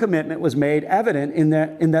 The new commitment was made evident in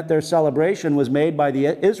that their celebration was made by the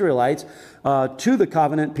Israelites to the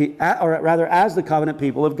covenant, or rather as the covenant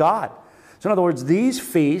people of God. So in other words, these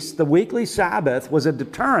feasts, the weekly Sabbath, was a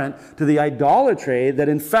deterrent to the idolatry that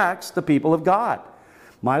infects the people of God.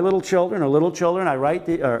 My little children, I write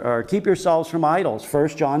or keep yourselves from idols. 1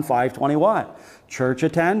 John 5:21. Church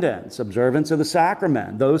attendance, observance of the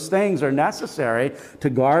sacrament. Those things are necessary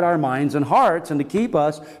to guard our minds and hearts and to keep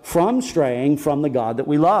us from straying from the God that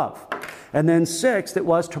we love. And then sixth, it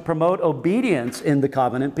was to promote obedience in the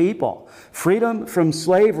covenant people. Freedom from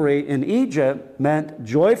slavery in Egypt meant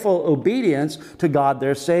joyful obedience to God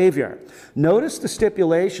their Savior. Notice the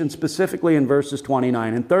stipulation specifically in verses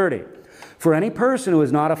 29 and 30. For any person who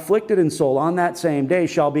is not afflicted in soul on that same day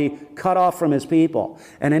shall be cut off from his people.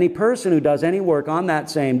 And any person who does any work on that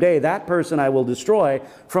same day, that person I will destroy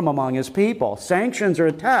from among his people. Sanctions are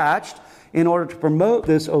attached in order to promote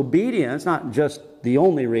this obedience, not just the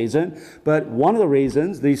only reason, but one of the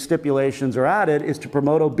reasons these stipulations are added is to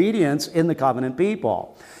promote obedience in the covenant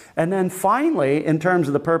people. And then finally, in terms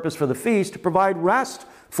of the purpose for the feast, to provide rest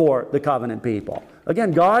for the covenant people.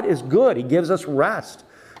 Again, God is good. He gives us rest.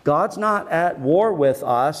 God's not at war with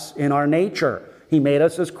us in our nature. He made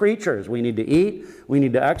us as creatures. We need to eat, we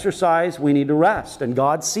need to exercise, we need to rest. And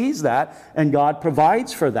God sees that, and God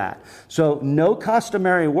provides for that. So no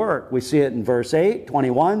customary work. We see it in verse 8,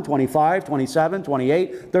 21, 25, 27,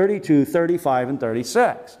 28, 32, 35, and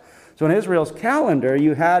 36. So in Israel's calendar,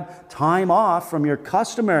 you had time off from your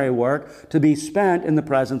customary work to be spent in the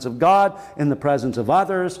presence of God, in the presence of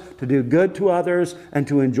others, to do good to others, and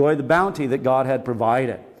to enjoy the bounty that God had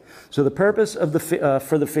provided. So the purpose of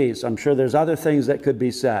for the feast, I'm sure there's other things that could be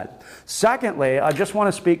said. Secondly, I just want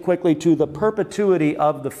to speak quickly to the perpetuity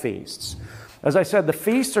of the feasts. As I said, the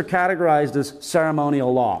feasts are categorized as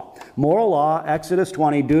ceremonial law. Moral law, Exodus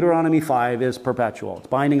 20, Deuteronomy 5, is perpetual. It's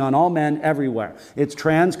binding on all men everywhere. It's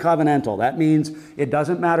transcovenantal. That means it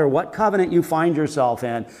doesn't matter what covenant you find yourself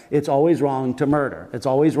in, it's always wrong to murder. It's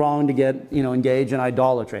always wrong to engage in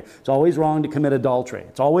idolatry. It's always wrong to commit adultery.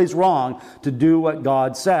 It's always wrong to do what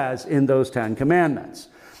God says in those 10 commandments.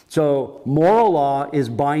 So moral law is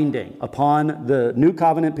binding upon the new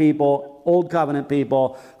covenant people, old covenant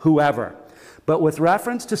people, whoever. But with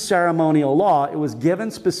reference to ceremonial law, it was given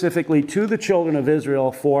specifically to the children of Israel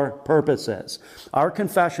for purposes. Our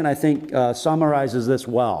confession, I think, summarizes this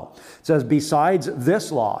well. It says, besides this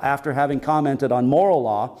law, after having commented on moral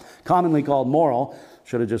law, commonly called moral,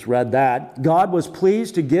 should have just read that, God was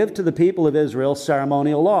pleased to give to the people of Israel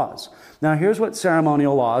ceremonial laws. Now, here's what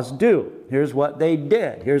ceremonial laws do. Here's what they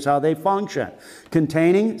did. Here's how they function.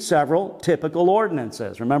 Containing several typical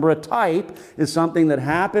ordinances. Remember, a type is something that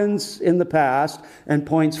happens in the past and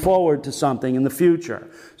points forward to something in the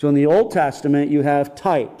future. So in the Old Testament, you have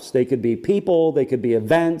types. They could be people, they could be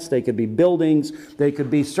events, they could be buildings, they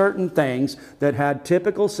could be certain things that had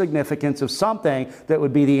typical significance of something that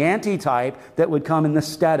would be the antitype that would come in the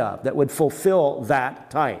stead of, that would fulfill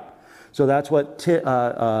that type. So that's what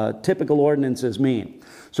typical ordinances mean.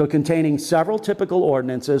 So containing several typical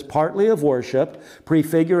ordinances, partly of worship,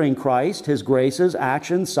 prefiguring Christ, his graces,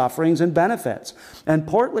 actions, sufferings, and benefits, and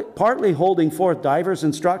partly holding forth divers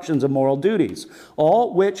instructions of moral duties,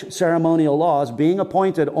 all which ceremonial laws, being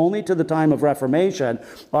appointed only to the time of Reformation,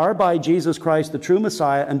 are by Jesus Christ, the true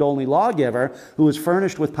Messiah and only lawgiver, who is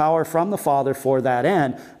furnished with power from the Father for that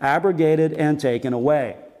end, abrogated and taken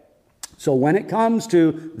away. So when it comes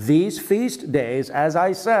to these feast days, as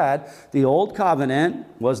I said, the Old Covenant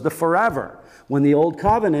was the forever. When the Old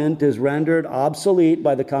Covenant is rendered obsolete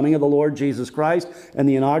by the coming of the Lord Jesus Christ and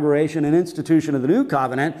the inauguration and institution of the New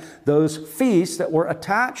Covenant, those feasts that were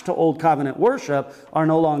attached to Old Covenant worship are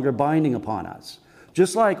no longer binding upon us.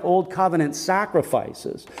 Just like Old Covenant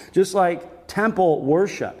sacrifices, just like temple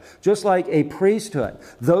worship, just like a priesthood.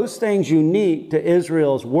 Those things unique to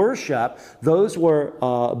Israel's worship, those were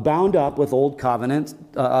bound up with Old Covenant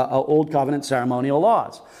ceremonial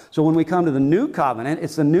laws. So when we come to the New Covenant,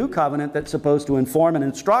 it's the New Covenant that's supposed to inform and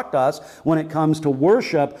instruct us when it comes to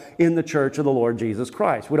worship in the church of the Lord Jesus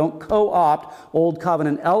Christ. We don't co-opt Old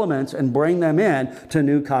Covenant elements and bring them in to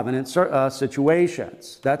New Covenant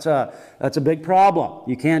situations. That's a big problem.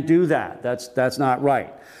 You can't do that. That's not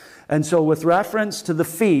right. And so with reference to the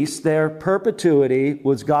feast, their perpetuity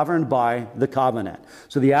was governed by the covenant.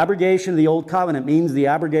 So the abrogation of the Old Covenant means the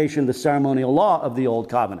abrogation of the ceremonial law of the Old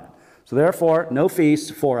Covenant. So therefore, no feasts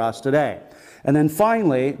for us today. And then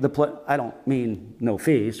finally, I don't mean no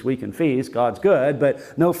feast. We can feast. God's good.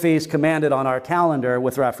 But no feast commanded on our calendar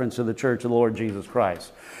with reference to the church of the Lord Jesus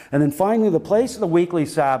Christ. And then finally, the place of the weekly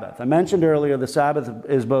Sabbath. I mentioned earlier the Sabbath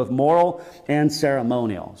is both moral and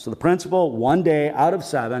ceremonial. So the principle, 1 day out of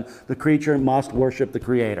 7, the creature must worship the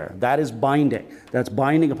Creator. That is binding. That's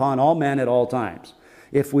binding upon all men at all times.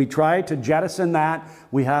 If we try to jettison that,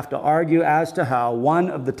 we have to argue as to how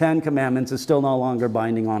one of the 10 commandments is still no longer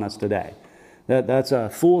binding on us today. That's a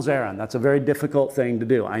fool's errand. That's a very difficult thing to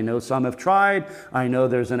do. I know some have tried. I know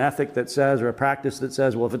there's an ethic that says, or a practice that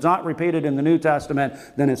says, well, if it's not repeated in the New Testament,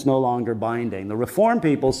 then it's no longer binding. The Reformed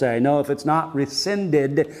people say, no, if it's not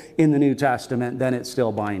rescinded in the New Testament, then it's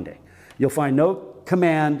still binding. You'll find no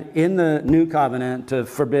command in the New Covenant to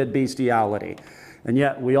forbid bestiality. And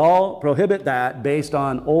yet we all prohibit that based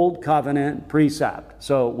on Old Covenant precept.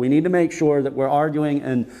 So we need to make sure that we're arguing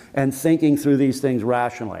and thinking through these things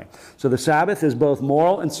rationally. So the Sabbath is both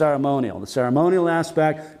moral and ceremonial. The ceremonial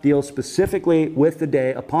aspect deals specifically with the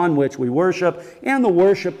day upon which we worship and the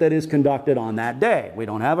worship that is conducted on that day. We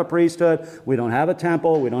don't have a priesthood. We don't have a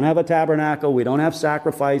temple. We don't have a tabernacle. We don't have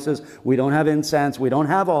sacrifices. We don't have incense. We don't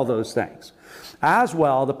have all those things. As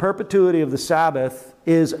well, the perpetuity of the Sabbath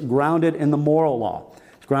is grounded in the moral law.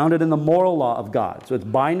 It's grounded in the moral law of God. So it's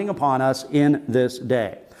binding upon us in this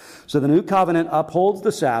day. So the New Covenant upholds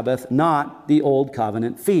the Sabbath, not the Old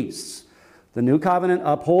Covenant feasts. The New Covenant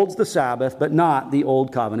upholds the Sabbath, but not the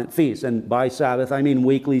Old Covenant feasts. And by Sabbath, I mean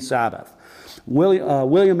weekly Sabbath.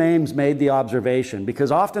 William Ames made the observation,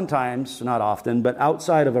 because oftentimes, not often, but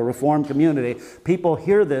outside of a Reformed community, people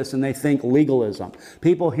hear this and they think legalism.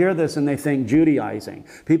 People hear this and they think Judaizing.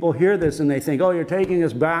 People hear this and they think, oh, you're taking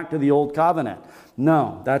us back to the Old Covenant.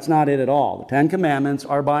 No, that's not it at all. The 10 Commandments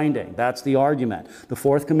are binding. That's the argument. The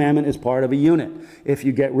 4th commandment is part of a unit. If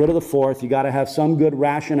you get rid of the 4th, you got to have some good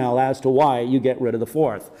rationale as to why you get rid of the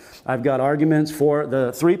 4th. I've got arguments for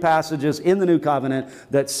the 3 passages in the New Covenant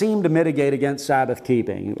that seem to mitigate against Sabbath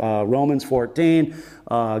keeping. Romans 14,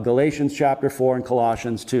 Galatians chapter 4, and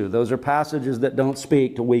Colossians 2. Those are passages that don't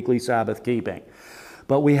speak to weekly Sabbath keeping.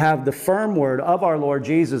 But we have the firm word of our Lord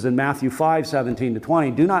Jesus in Matthew 5, 17 to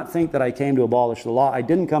 20. Do not think that I came to abolish the law. I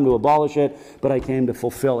didn't come to abolish it, but I came to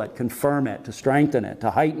fulfill it, confirm it, to strengthen it,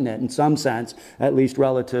 to heighten it in some sense, at least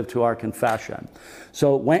relative to our confession.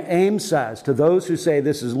 So when Ames says to those who say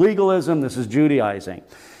this is legalism, this is Judaizing,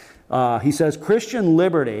 He says, Christian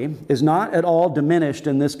liberty is not at all diminished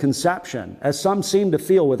in this conception, as some seem to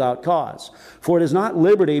feel without cause. For it is not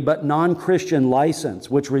liberty, but non-Christian license,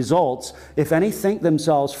 which results if any think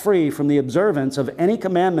themselves free from the observance of any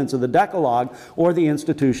commandments of the Decalogue or the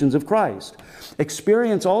institutions of Christ.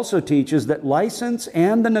 Experience also teaches that license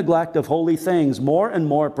and the neglect of holy things more and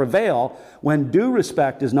more prevail when due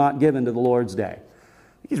respect is not given to the Lord's day.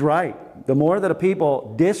 He's right. The more that a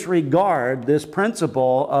people disregard this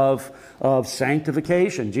principle of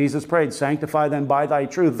sanctification. Jesus prayed, sanctify them by thy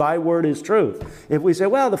truth. Thy word is truth. If we say,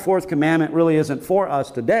 well, the fourth commandment really isn't for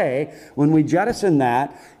us today, when we jettison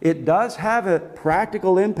that, it does have a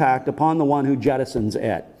practical impact upon the one who jettisons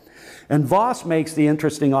it. And Voss makes the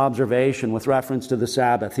interesting observation with reference to the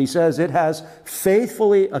Sabbath. He says it has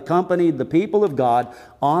faithfully accompanied the people of God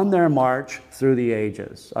on their march through the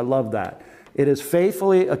ages. I love that. It has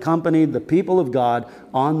faithfully accompanied the people of God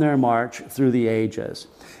on their march through the ages.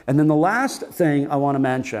 And then the last thing I want to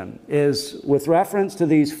mention is with reference to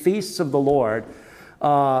these feasts of the Lord,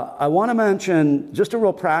 I want to mention just a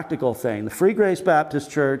real practical thing. The Free Grace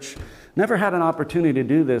Baptist Church never had an opportunity to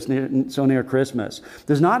do this so near Christmas.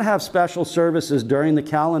 Does not have special services during the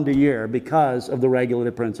calendar year because of the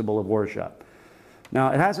regulative principle of worship.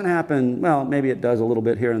 Now, it hasn't happened, well, maybe it does a little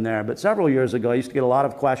bit here and there, but several years ago, I used to get a lot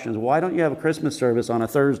of questions. Why don't you have a Christmas service on a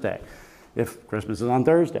Thursday if Christmas is on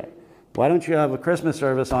Thursday? Why don't you have a Christmas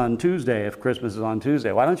service on Tuesday if Christmas is on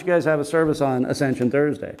Tuesday? Why don't you guys have a service on Ascension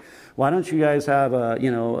Thursday? Why don't you guys have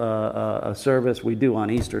a service we do on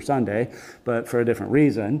Easter Sunday, but for a different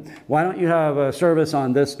reason? Why don't you have a service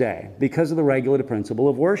on this day? Because of the regulative principle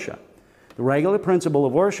of worship. The regular principle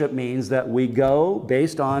of worship means that we go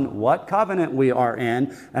based on what covenant we are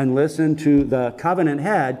in and listen to the covenant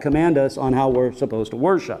head command us on how we're supposed to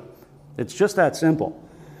worship. It's just that simple.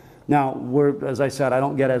 Now, as I said, I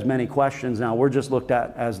don't get as many questions now. We're just looked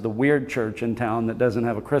at as the weird church in town that doesn't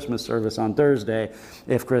have a Christmas service on Thursday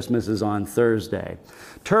if Christmas is on Thursday.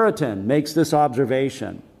 Turretin makes this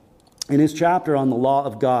observation in his chapter on the law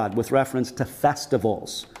of God with reference to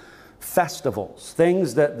festivals. Festivals,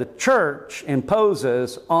 things that the church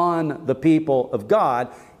imposes on the people of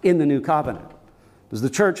God in the new covenant. Does the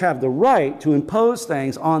church have the right to impose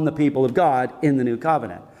things on the people of God in the new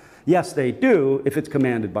covenant? Yes, they do if it's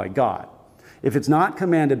commanded by God. If it's not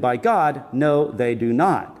commanded by God, no, they do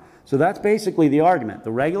not. So that's basically the argument.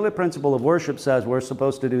 The regular principle of worship says we're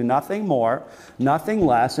supposed to do nothing more, nothing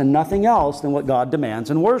less, and nothing else than what God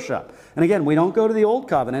demands in worship. And again, we don't go to the old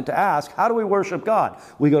covenant to ask, how do we worship God?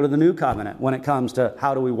 We go to the new covenant when it comes to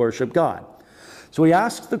how do we worship God. So he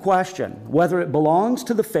asks the question whether it belongs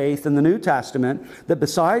to the faith in the New Testament that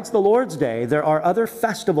besides the Lord's Day, there are other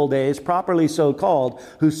festival days, properly so called,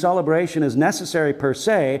 whose celebration is necessary per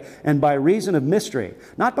se and by reason of mystery,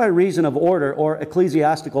 not by reason of order or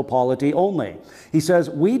ecclesiastical polity only. He says,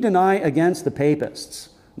 we deny against the papists.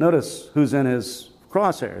 Notice who's in his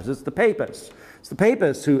crosshairs. It's the papists. It's the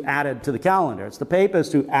papists who added to the calendar. It's the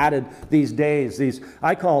papists who added these days.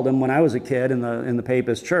 I called them, when I was a kid in the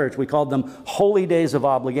papist church, we called them holy days of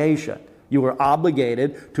obligation. You were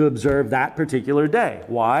obligated to observe that particular day.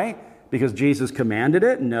 Why? Because Jesus commanded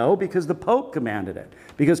it? No, because the Pope commanded it.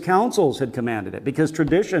 Because councils had commanded it. Because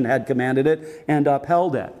tradition had commanded it and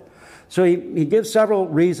upheld it. So he gives several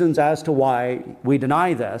reasons as to why we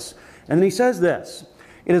deny this. And then he says this.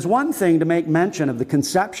 It is one thing to make mention of the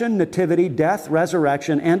conception, nativity, death,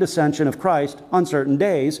 resurrection, and ascension of Christ on certain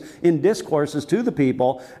days in discourses to the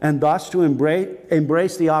people, and thus to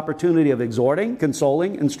embrace the opportunity of exhorting,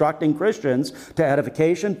 consoling, instructing Christians to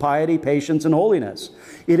edification, piety, patience, and holiness.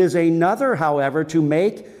 It is another, however, to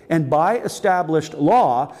make and by established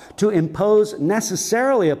law to impose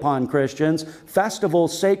necessarily upon Christians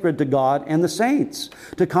festivals sacred to God and the saints,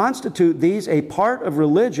 to constitute these a part of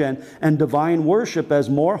religion and divine worship as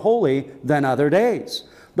more holy than other days.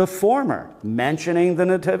 The former, mentioning the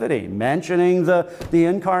nativity, mentioning the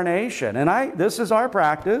incarnation. And this is our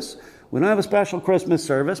practice. We don't have a special Christmas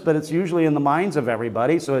service, but it's usually in the minds of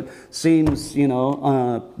everybody, so it seems,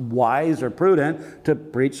 wise or prudent to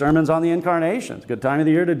preach sermons on the incarnation. It's a good time of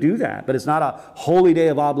the year to do that, but it's not a holy day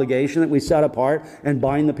of obligation that we set apart and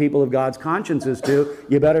bind the people of God's consciences to.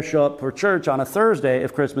 You better show up for church on a Thursday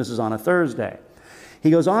if Christmas is on a Thursday. He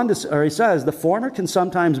goes on he says, the former can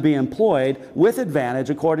sometimes be employed with advantage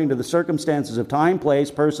according to the circumstances of time,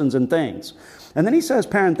 place, persons, and things. And then he says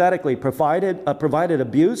parenthetically, provided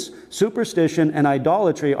abuse, superstition, and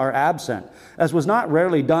idolatry are absent, as was not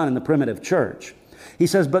rarely done in the primitive church. He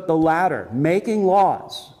says, but the latter, making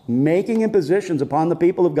laws, making impositions upon the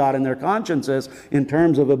people of God and their consciences in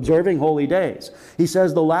terms of observing holy days. He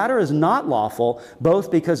says the latter is not lawful,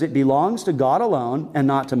 both because it belongs to God alone and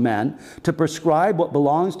not to men, to prescribe what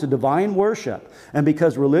belongs to divine worship, and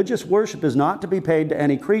because religious worship is not to be paid to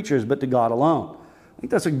any creatures, but to God alone. I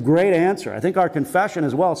think that's a great answer. I think our confession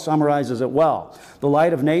as well summarizes it well. The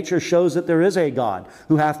light of nature shows that there is a God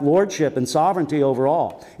who hath lordship and sovereignty over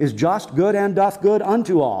all, is just, good, and doth good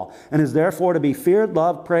unto all, and is therefore to be feared,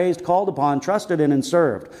 loved, praised, called upon, trusted in, and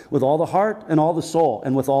served, with all the heart and all the soul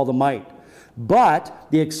and with all the might. But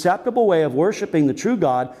the acceptable way of worshiping the true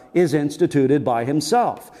God is instituted by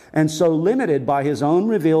himself, and so limited by his own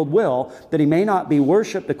revealed will that he may not be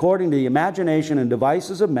worshipped according to the imagination and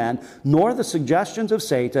devices of men, nor the suggestions of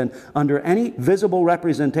Satan, under any visible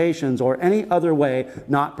representations or any other way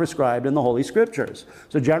not prescribed in the Holy Scriptures.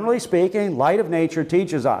 So generally speaking, light of nature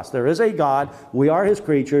teaches us there is a God, we are his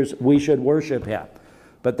creatures, we should worship him.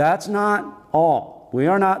 But that's not all. We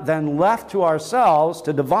are not then left to ourselves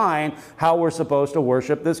to divine how we're supposed to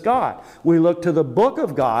worship this God. We look to the book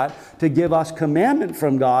of God to give us commandment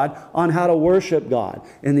from God on how to worship God.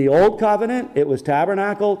 In the Old Covenant, it was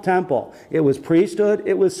tabernacle, temple. It was priesthood,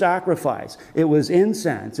 it was sacrifice. It was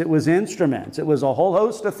incense, it was instruments. It was a whole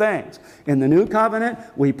host of things. In the New Covenant,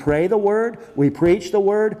 we pray the Word, we preach the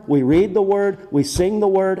Word, we read the Word, we sing the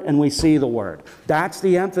Word, and we see the Word. That's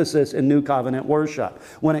the emphasis in New Covenant worship.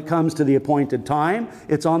 When it comes to the appointed time,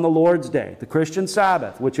 it's on the Lord's Day, the Christian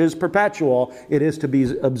Sabbath, which is perpetual. It is to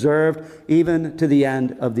be observed even to the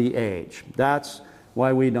end of the age. That's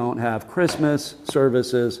why we don't have Christmas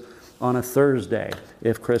services on a Thursday,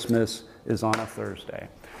 if Christmas is on a Thursday.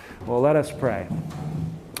 Well, let us pray.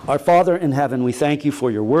 Our Father in heaven, we thank you for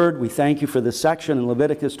your word. We thank you for this section in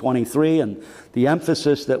Leviticus 23 and the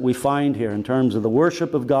emphasis that we find here in terms of the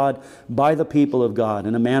worship of God by the people of God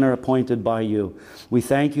in a manner appointed by you. We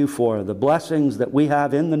thank you for the blessings that we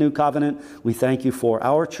have in the new covenant. We thank you for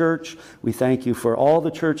our church. We thank you for all the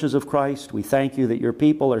churches of Christ. We thank you that your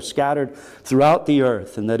people are scattered throughout the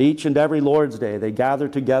earth and that each and every Lord's Day they gather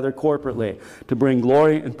together corporately to bring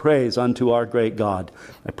glory and praise unto our great God.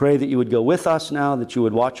 I pray that you would go with us now, that you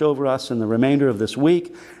would watch over us in the remainder of this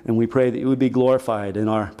week, and we pray that you would be glorified in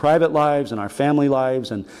our private lives and our family lives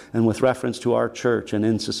and with reference to our church and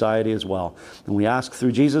in society as well. And we ask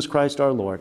through Jesus Christ our Lord.